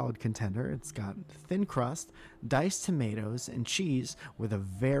pretty solid contender. It's got thin crust, diced tomatoes, and cheese with a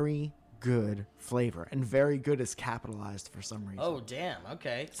very good flavor. And very good is capitalized for some reason. Oh, damn.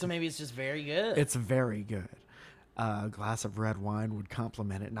 Okay. So maybe it's just very good. It's very good. A glass of red wine would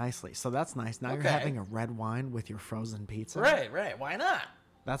complement it nicely. So that's nice. Now you're Okay. having a red wine with your frozen pizza. Right. Why not?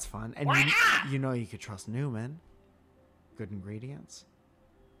 That's fun. And you know you could trust Newman. Good ingredients.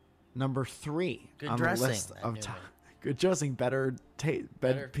 Number 3 Good on the dressing list at of Newman. good dressing, better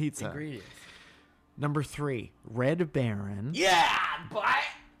pizza. Ingredients. Number 3, Red Baron, Yeah, but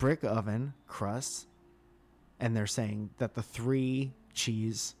brick oven, crust, and they're saying that the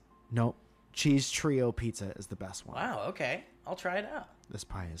cheese trio pizza is the best one. wow. Okay, I'll try it out. This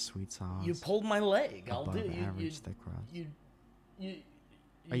pie is sweet sauce. You pulled my leg. I'll above do you. average thick crust. You.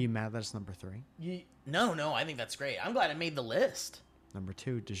 Are you mad that it's number 3? No. I think that's great. I'm glad it made the list. Number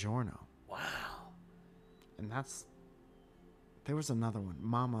 2, DiGiorno, Wow. and there was another one,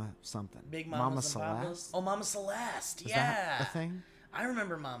 Mama something. Big Mama Mamas and Papas. Celeste. Oh, Mama Celeste. Is Yeah. that a thing? I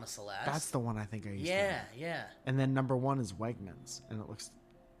remember Mama Celeste. That's the one I think I used to. Yeah. And then number 1 is Wegmans, and it looks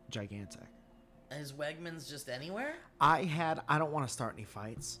gigantic. Is Wegmans just anywhere? I don't want to start any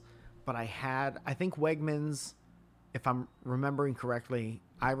fights, but I think Wegmans, if I'm remembering correctly,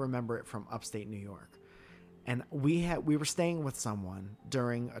 I remember it from upstate New York. And we were staying with someone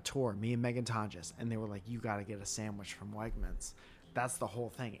during a tour, me and Megan Tonjes, and they were like, you got to get a sandwich from Wegmans. That's the whole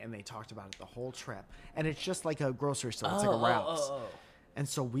thing. And they talked about it the whole trip. And it's just like a grocery store. It's like a Ralph's. And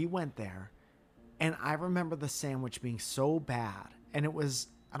so we went there, and I remember the sandwich being so bad. And it was,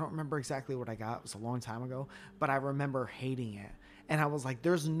 I don't remember exactly what I got. It was a long time ago. But I remember hating it. And I was like,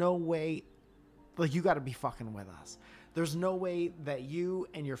 there's no way, like, you got to be fucking with us. There's no way that you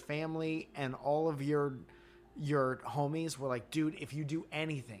and your family and all of your homies were like, dude, if you do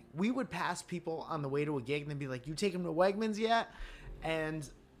anything. We would pass people on the way to a gig and they'd be like, you take them to Wegmans yet? And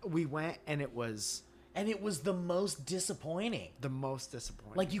we went, and it was the most disappointing.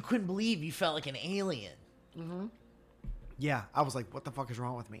 Like, you couldn't believe you felt like an alien. yeah, I was like, what the fuck is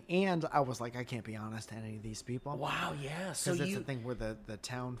wrong with me? And I was like, I can't be honest to any of these people. Wow, yeah. So Because it's the thing where the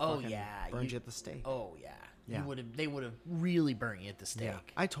town fucking burns you at the stake. Oh yeah. Yeah. They would have really burned you at the stake. Yeah.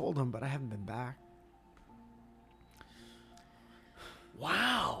 I told them, but I haven't been back.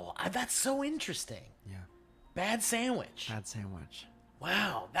 Wow, that's so interesting. Yeah. Bad sandwich. Bad sandwich.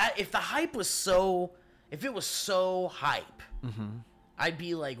 Wow, if it was so hype, I'd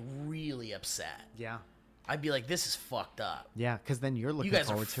be like really upset. Yeah. I'd be like, this is fucked up. Yeah, because then you're looking You guys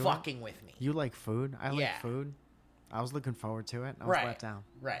are forward to fucking it. with me. You like food. I Yeah. like food. I was looking forward to it. I was let down.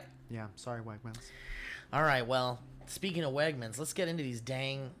 Right. Yeah. Sorry, Wegmans. All right. Well, speaking of Wegmans, let's get into these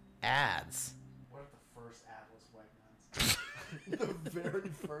dang ads. What if the first ad was Wegmans? The very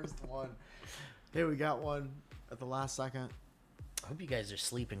first one. Hey, we got one at the last second. I hope you guys are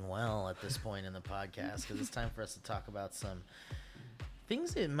sleeping well at this point in the podcast, because it's time for us to talk about some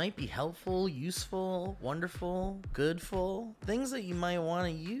things that might be helpful, useful, wonderful, goodful, things that you might want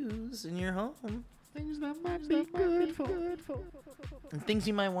to use in your home. Things that might be good for. And things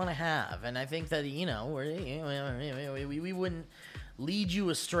you might want to have. And I think that, we wouldn't lead you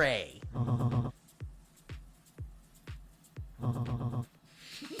astray.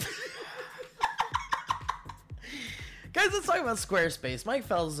 Guys, let's talk about Squarespace. Mike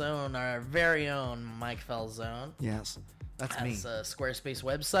Falzone, our very own Mike Falzone. Yes, that's me. It's a Squarespace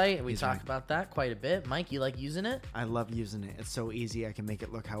website. We talked about that quite a bit. Mike, you like using it? I love using it. It's so easy. I can make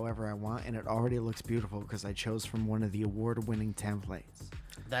it look however I want, and it already looks beautiful because I chose from one of the award-winning templates.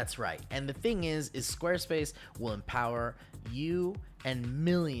 That's right. And the thing is Squarespace will empower you and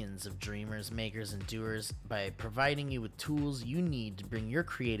millions of dreamers, makers, and doers by providing you with tools you need to bring your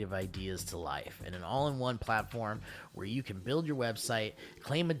creative ideas to life in an all-in-one platform where you can build your website,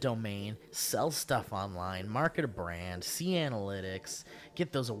 claim a domain, sell stuff online, market a brand, see analytics,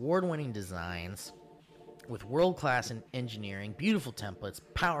 get those award-winning designs with world-class engineering, beautiful templates,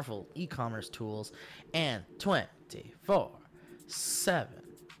 powerful e-commerce tools, and 24/7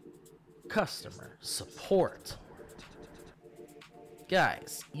 customer support.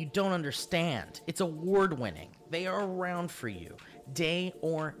 Guys, you don't understand. It's award-winning. They are around for you, day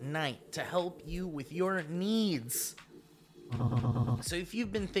or night, to help you with your needs. So if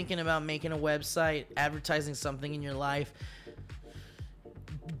you've been thinking about making a website, advertising something in your life,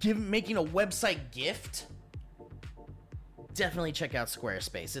 making a website gift, definitely check out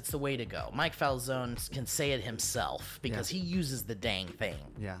Squarespace. It's the way to go. Mike Falzone can say it himself because he uses the dang thing.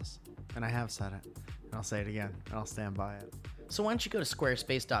 Yes. And I have said it. And I'll say it again. And I'll stand by it. So why don't you go to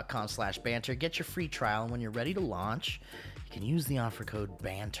squarespace.com/banter, get your free trial, and when you're ready to launch, you can use the offer code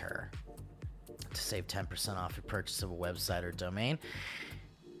BANTER to save 10% off your purchase of a website or domain.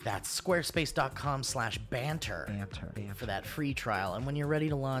 That's squarespace.com/banter for that free trial. And when you're ready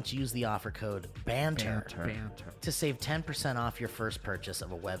to launch, use the offer code BANTER to save 10% off your first purchase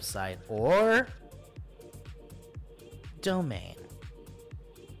of a website or domain.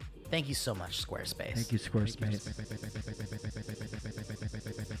 Thank you so much, Squarespace. Thank you, Squarespace.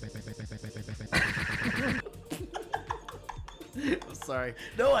 Sorry.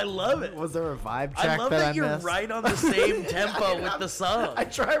 No, I love it. Was there a vibe track I love that you're missed? right on the same tempo with the song. I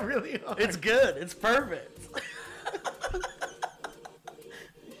try really hard. It's good. It's perfect.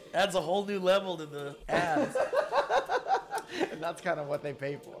 Adds a whole new level to the ads. And that's kind of what they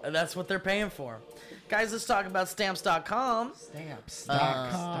pay for. And that's what they're paying for. Guys, let's talk about Stamps.com.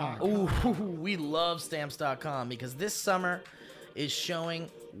 Stamps.com. Ooh, we love Stamps.com because this summer is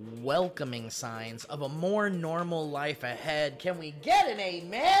showing welcoming signs of a more normal life ahead. Can we get an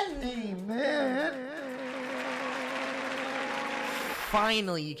amen? Amen.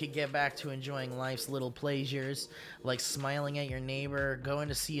 Finally, you can get back to enjoying life's little pleasures, like smiling at your neighbor, going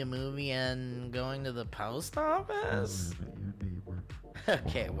to see a movie, and going to the post office.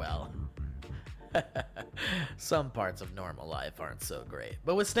 Okay, well, some parts of normal life aren't so great.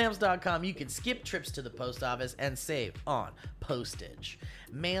 But with Stamps.com, you can skip trips to the post office and save on postage.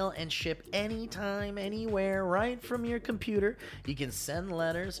 Mail and ship anytime, anywhere, right from your computer. You can send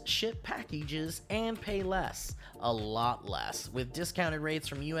letters, ship packages, and pay less. A lot less, with discounted rates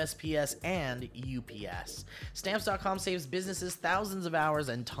from USPS and UPS. Stamps.com saves businesses thousands of hours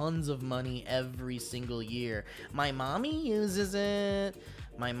and tons of money every single year. My mommy uses it.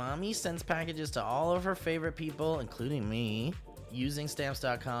 My mommy sends packages to all of her favorite people, including me, using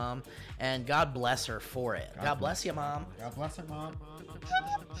Stamps.com, and God bless her for it. God bless you, Mom. God bless her, Mom.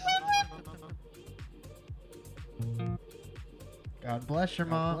 God bless your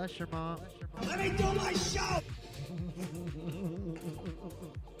mom. God bless your mom. Let me do my show!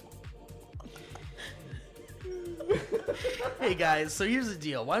 Hey guys, so here's the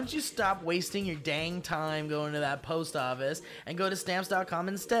deal. Why don't you stop wasting your dang time going to that post office and go to Stamps.com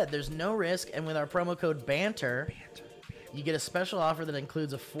instead? There's no risk, and with our promo code BANTER, you get a special offer that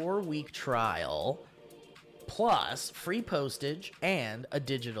includes a 4-week trial, plus free postage and a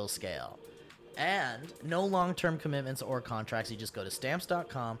digital scale. And no long-term commitments or contracts. You just go to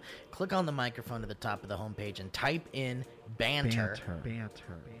Stamps.com, click on the microphone at the top of the homepage, and type in BANTER.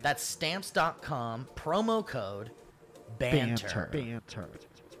 That's Stamps.com, promo code BANTER.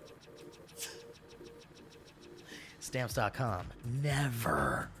 Stamps.com.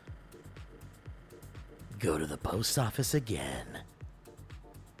 Never go to the post office again.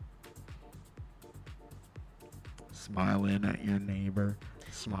 Smiling at your neighbor.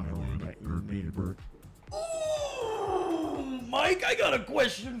 Smiling at your neighbor. Ooh, Mike, I got a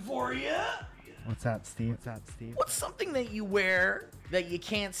question for you. What's that, Steve? What's something that you wear that you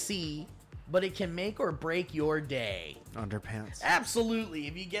can't see, but it can make or break your day? Underpants. Absolutely.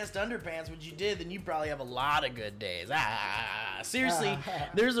 If you guessed underpants, which you did, then you probably have a lot of good days. Seriously,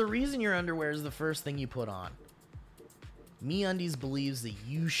 there's a reason your underwear is the first thing you put on. MeUndies believes that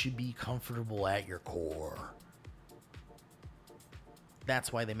you should be comfortable at your core.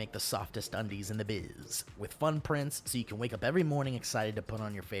 That's why they make the softest undies in the biz, with fun prints so you can wake up every morning excited to put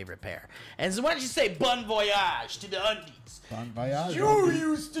on your favorite pair. And so why don't you say bon voyage to the undies? Bon voyage. You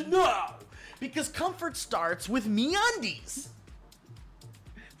used to know, because comfort starts with MeUndies.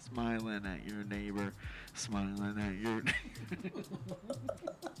 Smiling at your neighbor. Smiling at your neighbor.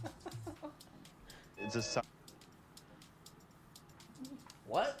 It's a sign.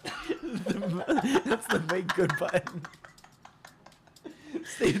 What? That's the make good button.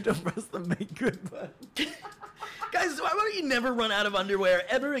 Steve, don't press the make good button. Guys, why don't you never run out of underwear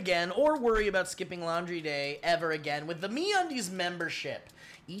ever again or worry about skipping laundry day ever again with the MeUndies membership?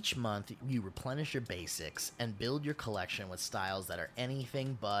 Each month, you replenish your basics and build your collection with styles that are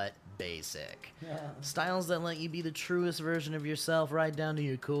anything but basic. Styles that let you be the truest version of yourself right down to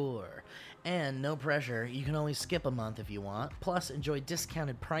your core. And no pressure, you can always skip a month if you want. Plus, enjoy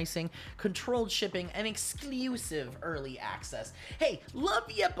discounted pricing, controlled shipping, and exclusive early access. Hey, love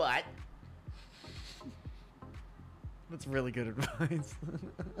ya, butt. That's really good advice.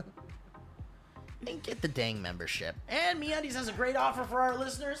 And get the dang membership. And MeUndies has a great offer for our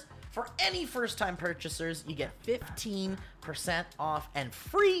listeners. For any first-time purchasers, you get 15% off and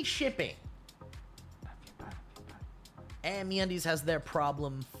free shipping. And MeUndies has their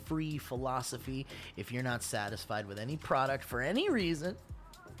problem-free philosophy. If you're not satisfied with any product for any reason,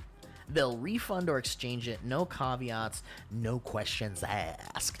 they'll refund or exchange it. No caveats, no questions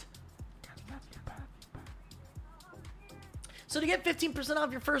asked. So to get 15%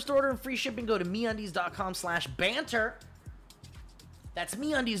 off your first order and free shipping, go to MeUndies.com/banter. That's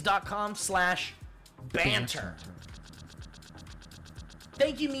MeUndies.com/banter.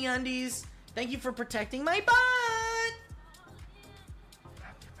 Thank you, MeUndies. Thank you for protecting my butt.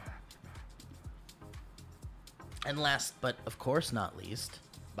 And last, but of course not least,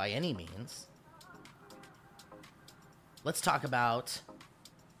 by any means, let's talk about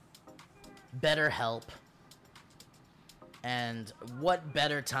BetterHelp. And what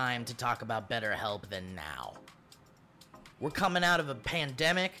better time to talk about BetterHelp than now? We're coming out of a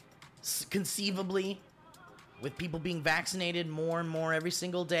pandemic, conceivably, with people being vaccinated more and more every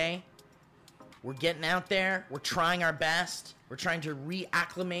single day. We're getting out there. We're trying our best. We're trying to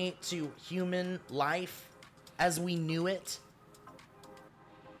reacclimate to human life as we knew it.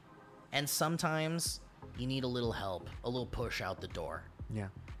 And sometimes you need a little help, a little push out the door. Yeah.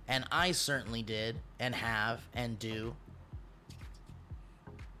 And I certainly did, and have, and do.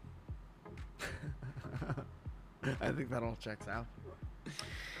 I think that all checks out.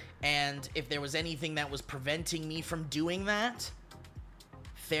 And if there was anything that was preventing me from doing that,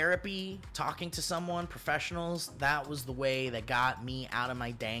 therapy, talking to someone, professionals, that was the way that got me out of my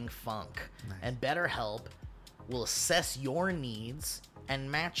dang funk. Nice. And BetterHelp will assess your needs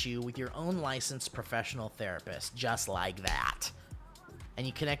and match you with your own licensed professional therapist, just like that. And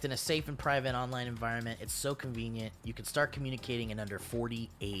you connect in a safe and private online environment. It's so convenient. You can start communicating in under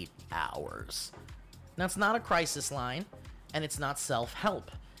 48 hours. Now, it's not a crisis line, and it's not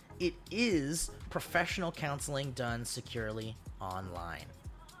self-help. It is professional counseling done securely online.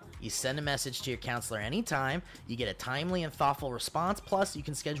 You send a message to your counselor anytime, you get a timely and thoughtful response, plus you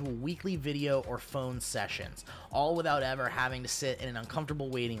can schedule weekly video or phone sessions, all without ever having to sit in an uncomfortable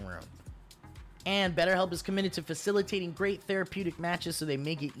waiting room. And BetterHelp is committed to facilitating great therapeutic matches, so they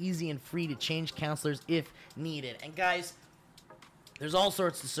make it easy and free to change counselors if needed. And guys, there's all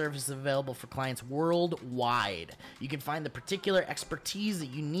sorts of services available for clients worldwide. You can find the particular expertise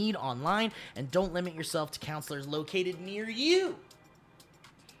that you need online, and don't limit yourself to counselors located near you.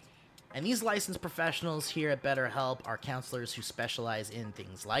 And these licensed professionals here at BetterHelp are counselors who specialize in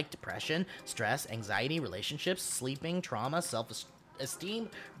things like depression, stress, anxiety, relationships, sleeping, trauma, self-esteem,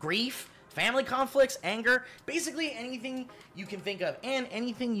 grief, family conflicts, anger, basically anything you can think of. And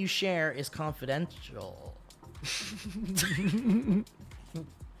anything you share is confidential.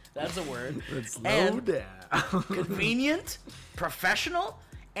 That's a word. Slow down. Convenient, professional,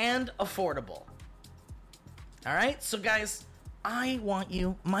 and affordable. All right, so guys, I want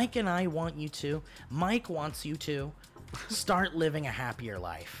you, Mike and I want you to, Mike wants you to start living a happier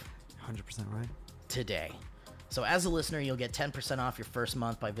life 100% right. today. So as a listener, you'll get 10% off your first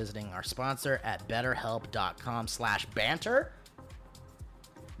month by visiting our sponsor at betterhelp.com/banter.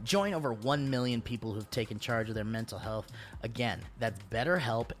 Join over 1 million people who've taken charge of their mental health. Again, that's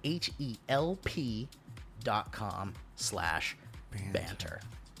BetterHelp, HELP.com/banter.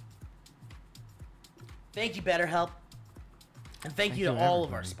 Thank you, BetterHelp. And thank you to all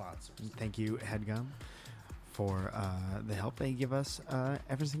of our sponsors. And thank you, HeadGum, for the help they give us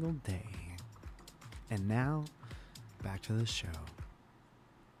every single day. And now, back to the show.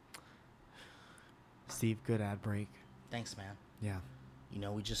 Steve, good ad break. Thanks, man. Yeah. You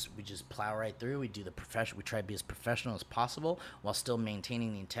know, we just plow right through. We do the profession. We try to be as professional as possible while still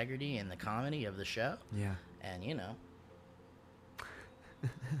maintaining the integrity and the comedy of the show. Yeah. And you know,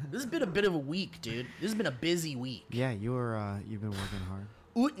 this has been a bit of a week, dude. This has been a busy week. Yeah, you've been working hard.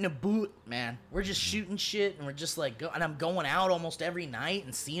 Oot and a boot, man. We're just shooting shit, and we're just like, and I'm going out almost every night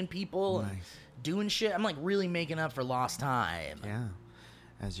and seeing people and doing shit. I'm like really making up for lost time. Yeah,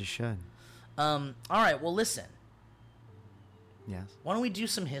 as you should. All right. Well, listen. Yes. Why don't we do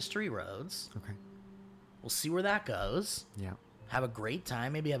some history roads? Okay. We'll see where that goes. Yeah. Have a great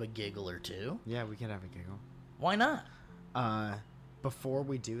time. Maybe have a giggle or two. Yeah, we could have a giggle. Why not? Before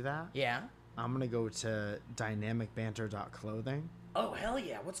we do that, Yeah. I'm going to go to dynamicbanter.clothing. Oh, hell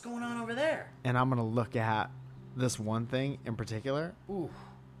yeah. What's going on over there? And I'm going to look at this one thing in particular. Ooh.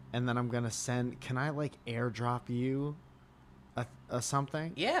 And then I'm going to send... Can I, like, airdrop you a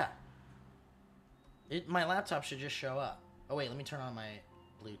something? Yeah. My laptop should just show up. Oh, wait. Let me turn on my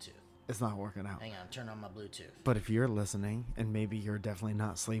Bluetooth. It's not working out. Hang on. Turn on my Bluetooth. But if you're listening, and maybe you're definitely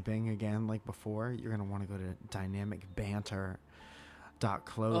not sleeping again like before, you're going to want to go to dynamicbanter.clothing.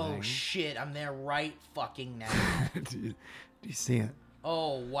 Oh, shit. I'm there right fucking now. do you see it?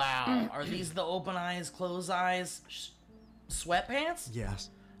 Oh, wow. Are these the open eyes, close eyes sweatpants? Yes.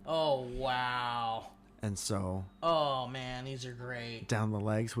 Oh, wow. And so... Oh, man. These are great. Down the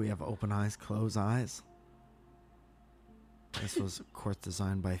legs, we have open eyes, close eyes. This was, of course,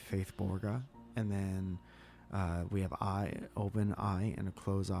 designed by Faith Borga. And then we have open eye, and a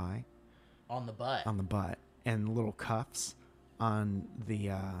closed eye. On the butt. On the butt. And little cuffs on the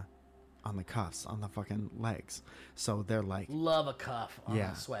cuffs, on the fucking legs. So they're like... Love a cuff on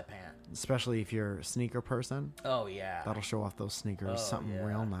Yeah. a sweatpant. Especially if you're a sneaker person. Oh, yeah. That'll show off those sneakers. Oh, Something yeah.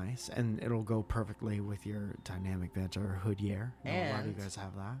 real nice. And it'll go perfectly with your Dynamic Banter hoodier. A lot of you And- guys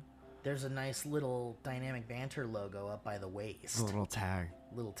have that. There's a nice little Dynamic Banter logo up by the waist. A little tag.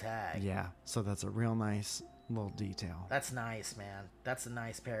 Little tag. Yeah. So that's a real nice little detail. That's nice, man. That's a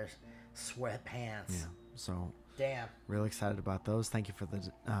nice pair of sweatpants. Yeah. So Damn. really excited about those. Thank you for the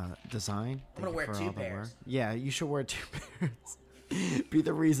design. I'm gonna wear 2 pairs. Yeah, you should wear 2 pairs. Be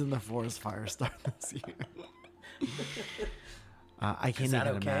the reason the forest fire started this year. I can't that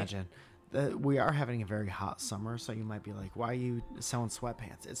even okay? imagine. We are having a very hot summer, so you might be like, why are you selling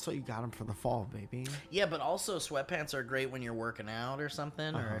sweatpants? It's so you got them for the fall, baby. Yeah, but also sweatpants are great when you're working out or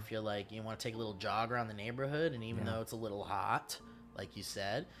something, or if you're like, you want to take a little jog around the neighborhood, and even Yeah. though it's a little hot, like you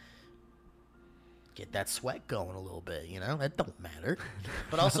said, get that sweat going a little bit, you know? That don't matter.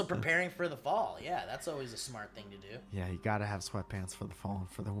 But also preparing for the fall. Yeah, that's always a smart thing to do. Yeah, you got to have sweatpants for the fall and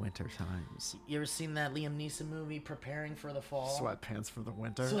for the winter times. You ever seen that Liam Neeson movie, Preparing for the Fall? Sweatpants for the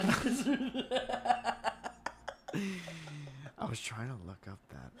winter. I was trying to look up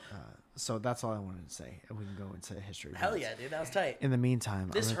that. So that's all I wanted to say. We can go into history. Hell notes. yeah, dude. That was tight. In the meantime,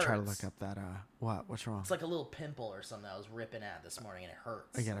 This I'm going to try to hurts. look up that. What's wrong? It's like a little pimple or something I was ripping at this morning, and it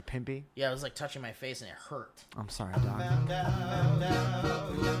hurts. I got a pimpy? Yeah, I was like touching my face, and it hurt. I'm sorry, Doc.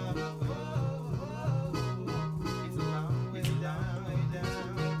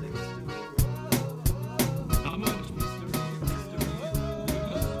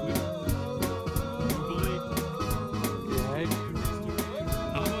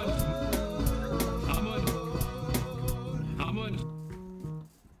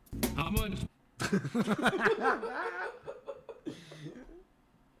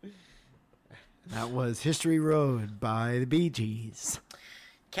 That was History Road by the Bee Gees.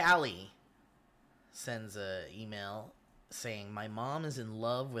 Callie sends a email saying, "My mom is in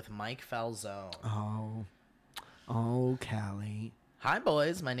love with Mike Falzone." Oh, Callie. Hi,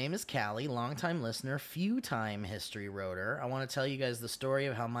 boys. My name is Callie, longtime listener, few-time history roader. I want to tell you guys the story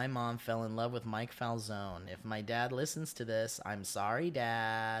of how my mom fell in love with Mike Falzone. If my dad listens to this, I'm sorry,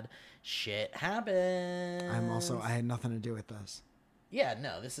 Dad. Shit happens. I had nothing to do with this. Yeah,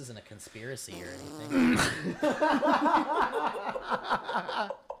 no, this isn't a conspiracy or anything.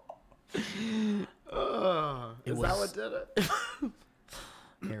 Is that what did it?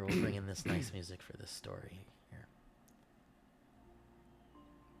 Here, we'll bring in this nice music for this story. Here.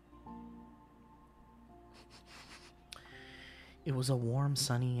 It was a warm,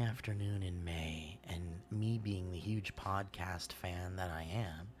 sunny afternoon in May, and me being the huge podcast fan that I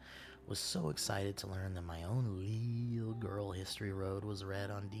am, was so excited to learn that my own little girl history road was read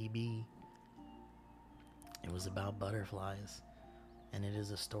on DB. It was about butterflies, and it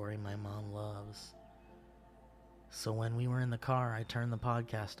is a story my mom loves. So when we were in the car, I turned the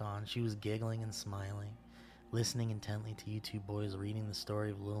podcast on. She was giggling and smiling, listening intently to you two boys reading the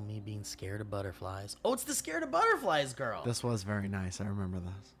story of little me being scared of butterflies. Oh, it's the Scared of Butterflies girl. This was very nice. I remember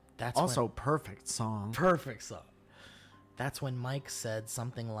this. That's Also, when, perfect song. perfect song. That's when Mike said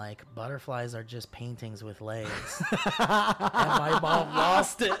something like, "Butterflies are just paintings with legs." And my mom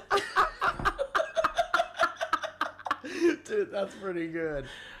lost it. Dude, that's pretty good.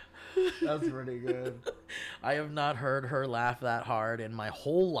 That's pretty good. I have not heard her laugh that hard in my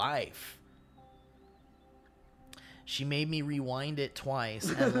whole life. She made me rewind it twice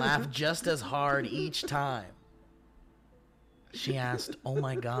and laugh just as hard each time. She asked, "Oh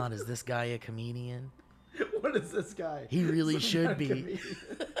my God, is this guy a comedian?" What is this guy? He really This is should not a be. comedian.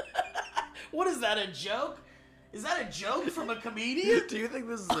 What is that, a joke? Is that a joke from a comedian? Do you think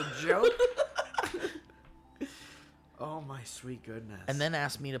this is a joke? Oh my sweet goodness. And then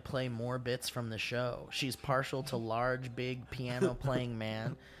asked me to play more bits from the show. She's partial to large, big piano-playing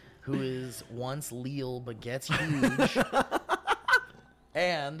man who is once leal but gets huge,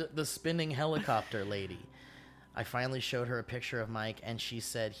 and the spinning helicopter lady. I finally showed her a picture of Mike, and she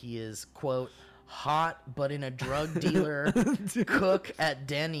said he is, quote, hot but in a drug dealer, cook at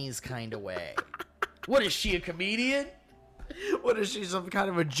Denny's kind of way. What is she, a comedian? What is she, some kind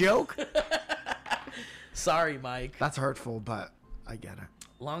of a joke? Sorry, Mike. That's hurtful, but I get it.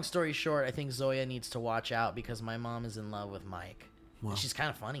 Long story short, I think Zoya needs to watch out because my mom is in love with Mike. Well, And she's kind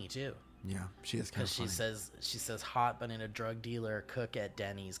of funny, too. yeah, she is kind of Because funny. she says hot but in a drug dealer, cook at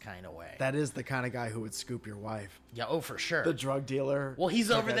Denny's kind of way. That is the kind of guy who would scoop your wife. Yeah, oh, for sure. The drug dealer. Well, he's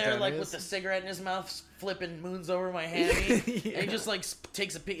cook over at there like Denny's. with the cigarette in his mouth, flipping moons over my hammy, Yeah. and he just like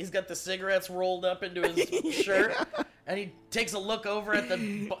takes a peek. He's got the cigarettes rolled up into his shirt, and he takes a look over at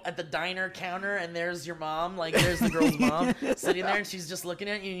the diner counter, and there's your mom, like there's the girl's mom sitting there, and she's just looking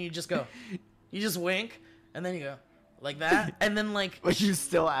at you, and you just go, you just wink, and then you go like that, and then like. But you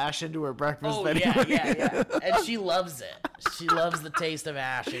still ash into her breakfast Oh anyway. yeah, and she loves it. She loves the taste of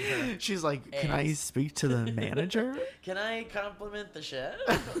ash in her. She's like, can I Eggs. speak to the manager? Can I compliment the chef?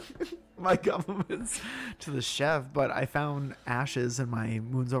 My compliments to the chef, but I found ashes in my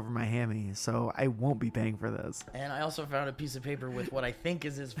moons over my hammy, so I won't be paying for this. And I also found a piece of paper with what I think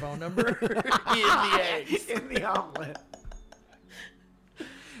is his phone number in the eggs. In the omelet.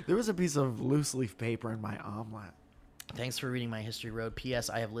 There was a piece of loose leaf paper in my omelet. Thanks for reading my History Road. P.S.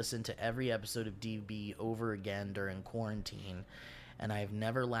 I have listened to every episode of DB over again during quarantine, and I have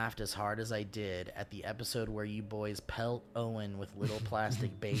never laughed as hard as I did at the episode where you boys pelt Owen with little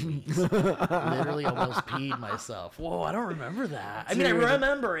plastic babies. Literally almost peed myself. Whoa, I don't remember that. I mean, I Dude.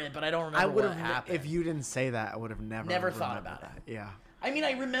 remember it, but I don't remember I would what have, happened. if you didn't say that, I would have never thought remembered about that. Yeah. I mean,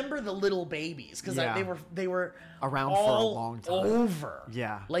 I remember the little babies because Yeah. they were Around for a all long time. over.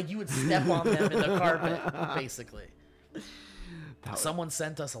 Yeah. Like you would step on them in the carpet, basically. That was- Someone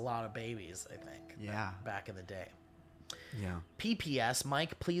sent us a lot of babies, I think. Yeah. Back in the day. Yeah. PPS,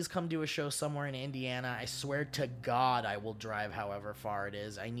 Mike, please come do a show somewhere in Indiana. I swear to God I will drive however far it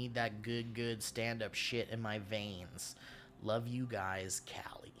is. I need that good stand-up shit in my veins. Love you guys,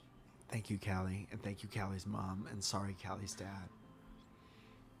 Callie. Thank you, Callie, and thank you, Callie's mom, and sorry, Callie's dad.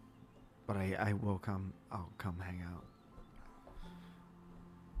 But I will come. I'll come hang out.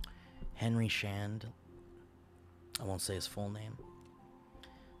 Henry Shand, I won't say his full name,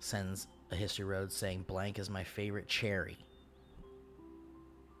 sends a History Road saying blank is my favorite cherry.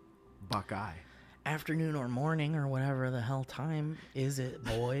 Buckeye. Afternoon or morning or whatever the hell time is it,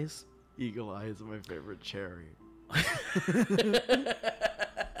 boys? Eagle Eye is my favorite cherry.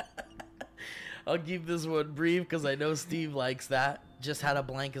 I'll keep this one brief because I know Steve likes that. Just had a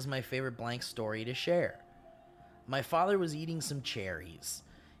blank is my favorite blank story to share. My father was eating some cherries.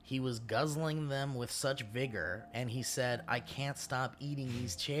 He was guzzling them with such vigor, and he said, I can't stop eating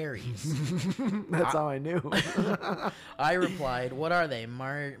these cherries. That's how I knew. I replied, what are they,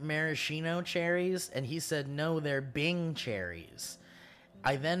 maraschino cherries? And he said, no, they're Bing cherries.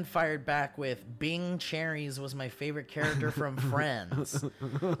 I then fired back with, Bing Cherries was my favorite character from Friends.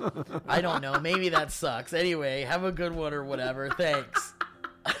 I don't know, maybe that sucks. Anyway, have a good one or whatever. Thanks.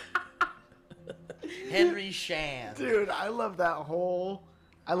 Henry Shand. Dude, I love that whole...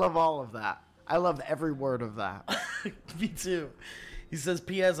 I love all of that. I love every word of that. Me too. He says,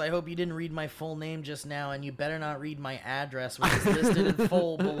 P.S. I hope you didn't read my full name just now, and you better not read my address, which is listed in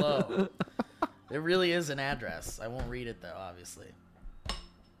full below. There really is an address. I won't read it, though, obviously.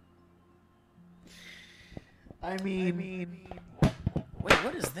 I mean... Wait,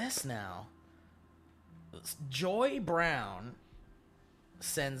 what is this now? Joy Brown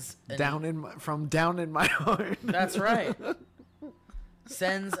sends... From down in my heart. That's right.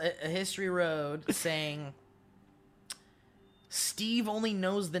 Sends a History Road saying, Steve only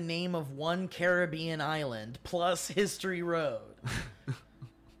knows the name of one Caribbean island, plus History Road.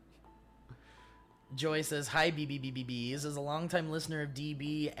 Joy says, hi, BBBBBs. As a longtime listener of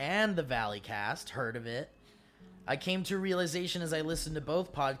DB and the Valleycast, heard of it. I came to a realization as I listened to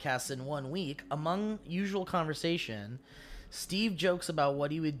both podcasts in 1 week. Among usual conversation, Steve jokes about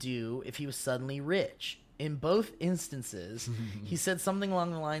what he would do if he was suddenly rich. In both instances, he said something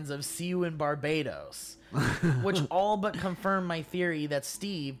along the lines of, see you in Barbados, which all but confirmed my theory that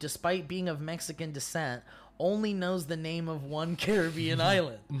Steve, despite being of Mexican descent, only knows the name of one Caribbean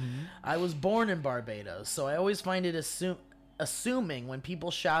island. I was born in Barbados, so I always find it assuming when people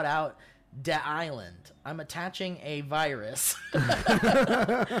shout out Da Island. I'm attaching a virus.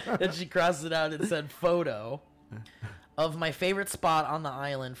 And she crossed it out and said photo of my favorite spot on the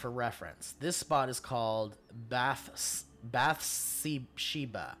island for reference. This spot is called Bathsheba.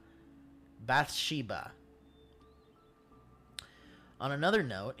 On another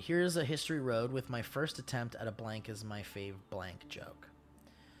note, here's a history road with my first attempt at a blank is my fave blank joke.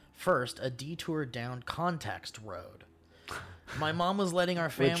 First, a detour down Context Road. My mom was letting our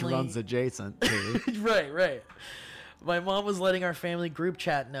family... Which runs adjacent to... Right. My mom was letting our family group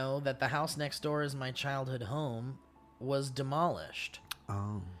chat know that the house next door is my childhood home was demolished.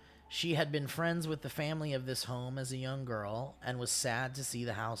 Oh. She had been friends with the family of this home as a young girl and was sad to see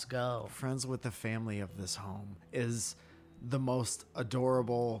the house go. Friends with the family of this home is the most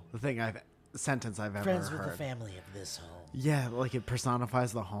adorable sentence I've ever Friends heard. with the family of this home. Yeah, like it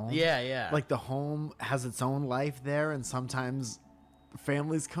personifies the home. Yeah. Like the home has its own life there, and sometimes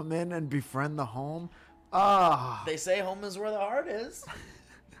families come in and befriend the home. They say home is where the heart is.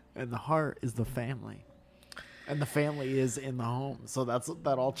 And the heart is the family. And the family is in the home. So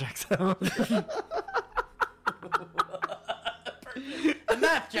that all checks out. The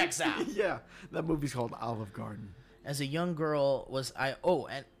math checks out. Yeah. That movie's called Olive Garden. As a young girl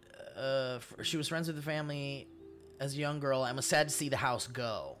she was friends with the family as a young girl and was sad to see the house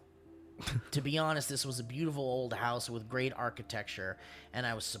go. To be honest, this was a beautiful old house with great architecture, and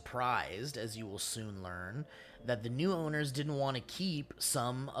I was surprised, as you will soon learn, that the new owners didn't want to keep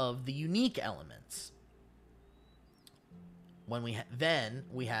some of the unique elements. When we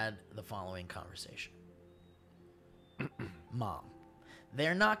had the following conversation. Mom,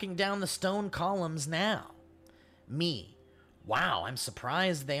 they're knocking down the stone columns now. Me, wow, I'm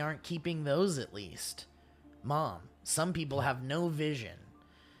surprised they aren't keeping those at least. Mom, some people have no vision.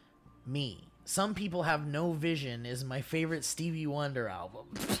 Me, some people have no vision is my favorite Stevie Wonder album.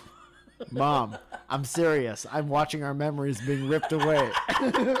 Mom, I'm serious. I'm watching our memories being ripped away.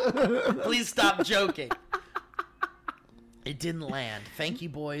 Please stop joking. It didn't land. Thank you,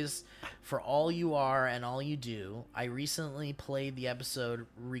 boys, for all you are and all you do. I recently played the episode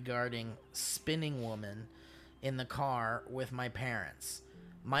regarding Spinning Woman in the car with my parents.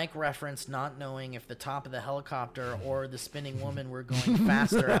 Mike referenced not knowing if the top of the helicopter or the spinning woman were going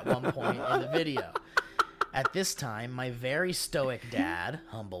faster at one point in the video. At this time, my very stoic dad,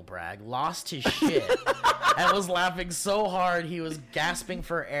 humble brag, lost his shit and was laughing so hard he was gasping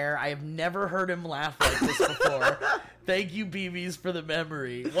for air. I have never heard him laugh like this before. Thank you, BBs, for the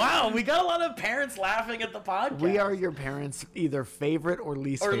memory. Wow, we got a lot of parents laughing at the podcast. We are your parents' either favorite or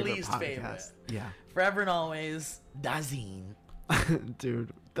least favorite podcast. Favorite. Yeah. Forever and always, Dazine.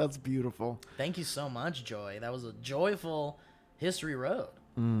 Dude, that's beautiful. Thank you so much, Joy. That was a joyful history road.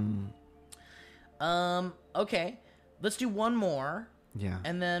 Okay, let's do one more. Yeah.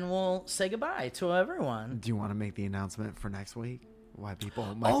 And then we'll say goodbye to everyone. Do you want to make the announcement for next week? Why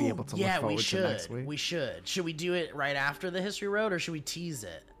people might be able to look forward to next week? We should. Should we do it right after the history road, or should we tease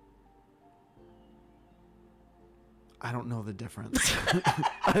it? I don't know the difference.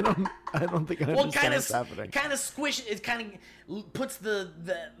 I don't think I understand what's happening. Kind of squish. It kind of puts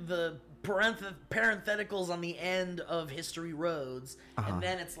the parentheticals on the end of history roads, and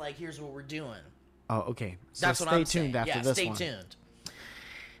then it's like, here's what we're doing. Oh, okay. So That's what I'm tuned saying. after this stay one. tuned.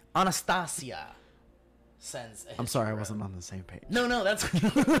 Anastasia sends. I'm sorry, I wasn't on the same page. No, that's.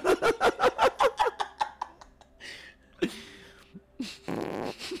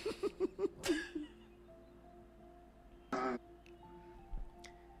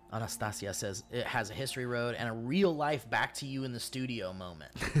 Anastasia says it has a history road and a real life back to you in the studio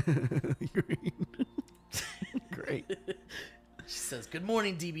moment. Great. She says, good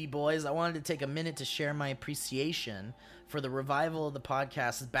morning, DB boys. I wanted to take a minute to share my appreciation for the revival of the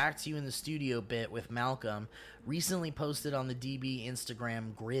podcast's Back to You in the Studio bit with Malcolm, recently posted on the DB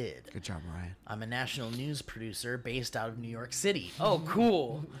Instagram grid. Good job, Ryan. I'm a national news producer based out of New York City. Oh,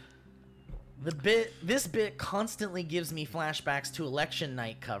 cool. This bit constantly gives me flashbacks to election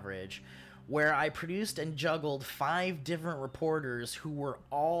night coverage, where I produced and juggled 5 different reporters who were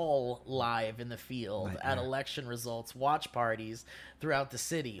all live in the field at election results watch parties throughout the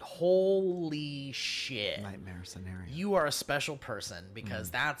city. Holy shit. Nightmare scenario. You are a special person,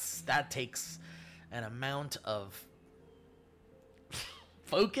 because that takes an amount of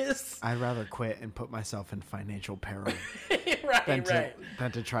focus. I'd rather quit and put myself in financial peril right.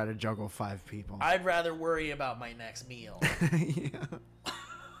 than to try to juggle 5 people. I'd rather worry about my next meal. Yeah.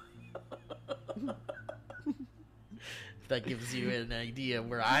 That gives you an idea of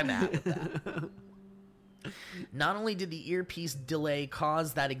where I'm at with that. Not only did the earpiece delay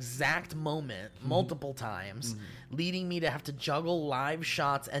cause that exact moment multiple times, leading me to have to juggle live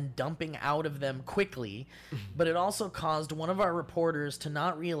shots and dumping out of them quickly, but it also caused one of our reporters to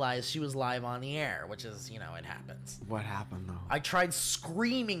not realize she was live on the air, which is, it happens. What happened, though? I tried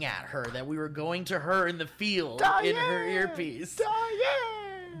screaming at her that we were going to her in the field in her earpiece.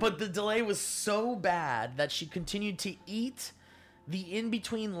 But the delay was so bad that she continued to eat the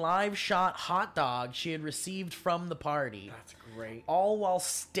in-between live shot hot dog she had received from the party. That's great. All while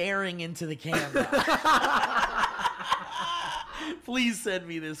staring into the camera. Please send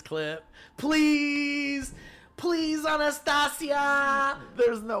me this clip. Please! Please, Anastasia!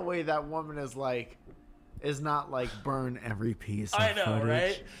 There's no way that woman is not burn every piece of I know, footage.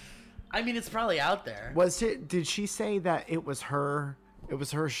 right? I mean, it's probably out there. Did she say that it was her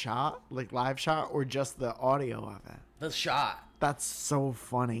shot, live shot, or just the audio of it? The shot. That's so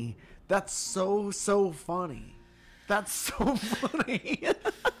funny. That's so funny. That's so funny.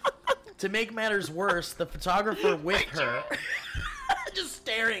 To make matters worse, the photographer with her, just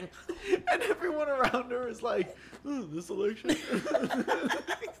staring. And everyone around her is like, this election?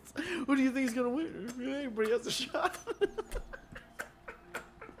 Who do you think is going to win? Everybody has a shot.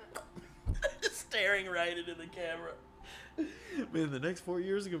 Just staring right into the camera. Man, the next 4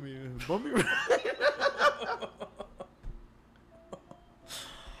 years are going to be a bumpy ride.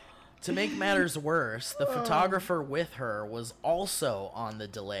 To make matters worse, the photographer with her was also on the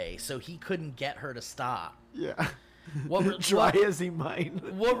delay, so he couldn't get her to stop. Yeah. What Try as he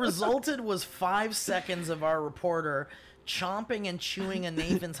might. What resulted was 5 seconds of our reporter chomping and chewing a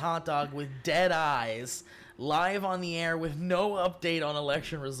Nathan's hot dog with dead eyes, live on the air with no update on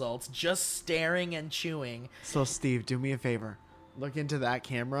election results, just staring and chewing. So, Steve, do me a favor. Look into that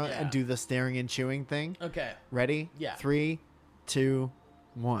camera Yeah. and do the staring and chewing thing. Okay. Ready? Yeah. 3, 2,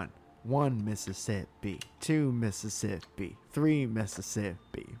 1. 1 Mississippi, 2 Mississippi, 3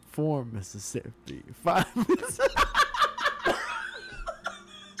 Mississippi, 4 Mississippi, 5 Mississippi.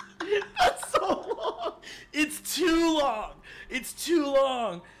 That's so long. It's too long. It's too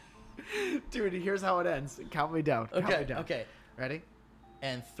long. Dude, here's how it ends. Count me down. Count Okay. me down. Okay. Ready?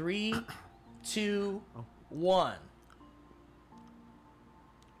 And 3, 2, 1.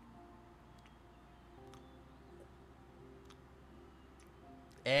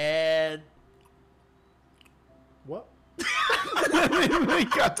 And What? We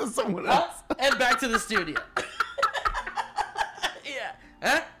got to someone else. and back to the studio. Yeah.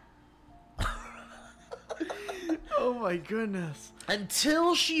 Huh? Oh my goodness.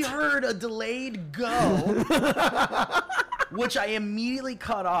 Until she heard a delayed go, which I immediately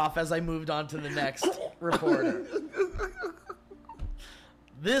cut off as I moved on to the next reporter.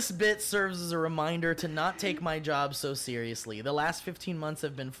 This bit serves as a reminder to not take my job so seriously. The last 15 months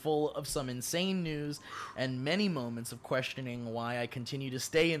have been full of some insane news and many moments of questioning why I continue to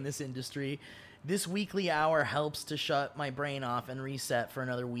stay in this industry. This weekly hour helps to shut my brain off and reset for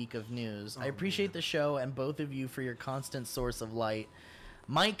another week of news. I appreciate the show and both of you for your constant source of light.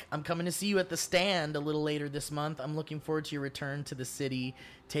 Mike, I'm coming to see you at the Stand a little later this month. I'm looking forward to your return to the city.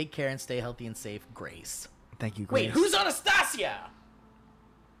 Take care and stay healthy and safe. Grace. Thank you, Grace. Wait, who's Anastasia?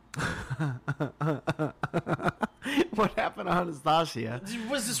 What happened to Anastasia?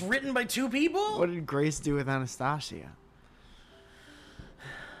 Was this written by two people? What did Grace do with Anastasia?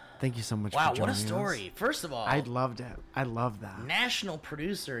 Thank you so much Wow, for joining what a story. us. First of all, I loved it. I love that. national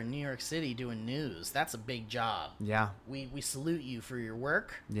producer in New York City doing news. That's a big job. Yeah. We salute you for your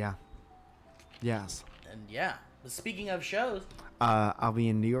work. Yeah. Yes. And yeah, but speaking of shows, I'll be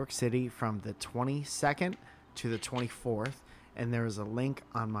in New York City from the 22nd to the 24th. And there is a link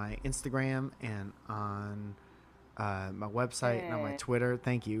on my Instagram and on my website and on my Twitter,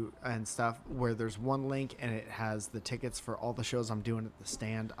 thank you, and stuff, where there's one link and it has the tickets for all the shows I'm doing at the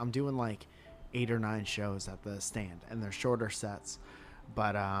Stand. I'm doing like 8 or 9 shows at the Stand, and they're shorter sets,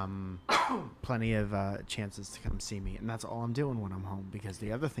 but plenty of chances to come see me. And that's all I'm doing when I'm home, because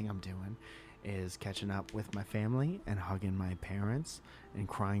the other thing I'm doing is catching up with my family and hugging my parents and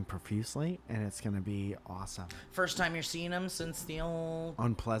crying profusely, and it's going to be awesome. first time you're seeing him since the old...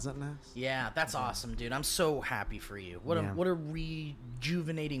 Unpleasantness? Yeah, that's awesome, dude. I'm so happy for you. What a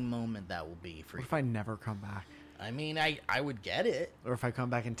rejuvenating moment that will be for What you. if I never come back? I mean, I would get it. Or if I come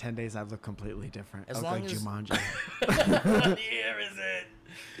back in 10 days, I look completely different. As I look long like as- Jumanji. What year is it?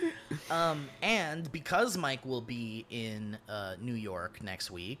 And because Mike will be in New York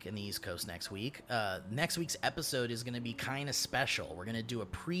next week, in the East Coast next week's episode is going to be kind of special. We're going to do a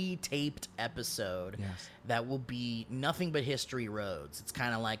pre-taped episode that will be nothing but history roads. It's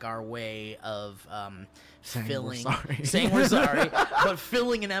kind of like our way of saying we're sorry, but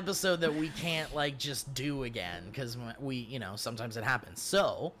filling an episode that we can't like just do again because we, sometimes it happens.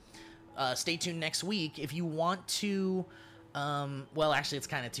 So stay tuned next week if you want to. Well, actually, it's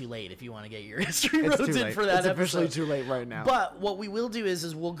kind of too late if you want to get your history roads in for that It's episode. officially too late right now. But what we will do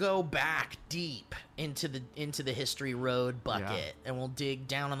is we'll go back deep into the history road bucket, and we'll dig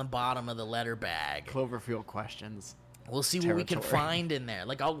down on the bottom of the letter bag. Cloverfield questions. We'll see what we can find in there.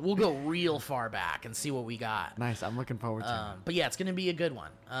 Like we'll go real far back and see what we got. Nice. I'm looking forward to it. But yeah, it's gonna be a good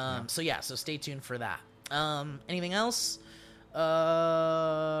one. So stay tuned for that. Anything else?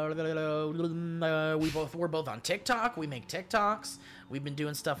 We're both on TikTok. We make TikToks. We've been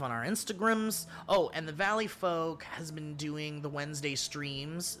doing stuff on our Instagrams. Oh, and the Valley Folk has been doing the Wednesday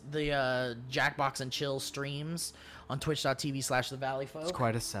streams, the Jackbox and Chill streams on twitch.tv/the Valley Folk. It's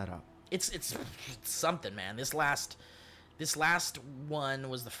quite a setup. It's something, man. This last one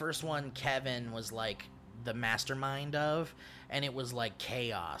was the first one Kevin was like the mastermind of, and it was like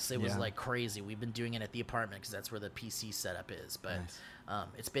chaos. It was like crazy. We've been doing it at the apartment because that's where the PC setup is, but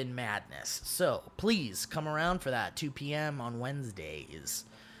it's been madness. So please come around for that 2 p.m. on Wednesdays.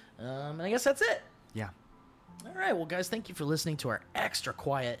 And I guess that's it. Yeah. All right, well guys, thank you for listening to our extra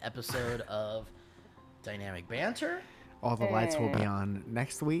quiet episode of Dynamic Banter. All the lights will be on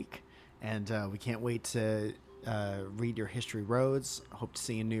next week, and we can't wait to read your history roads. Hope to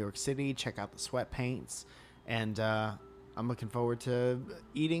see you in New York City. Check out the sweat paints, and I'm looking forward to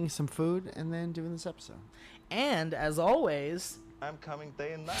eating some food and then doing this episode. And as always, I'm coming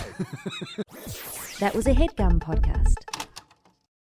day and night. That was a HeadGum podcast.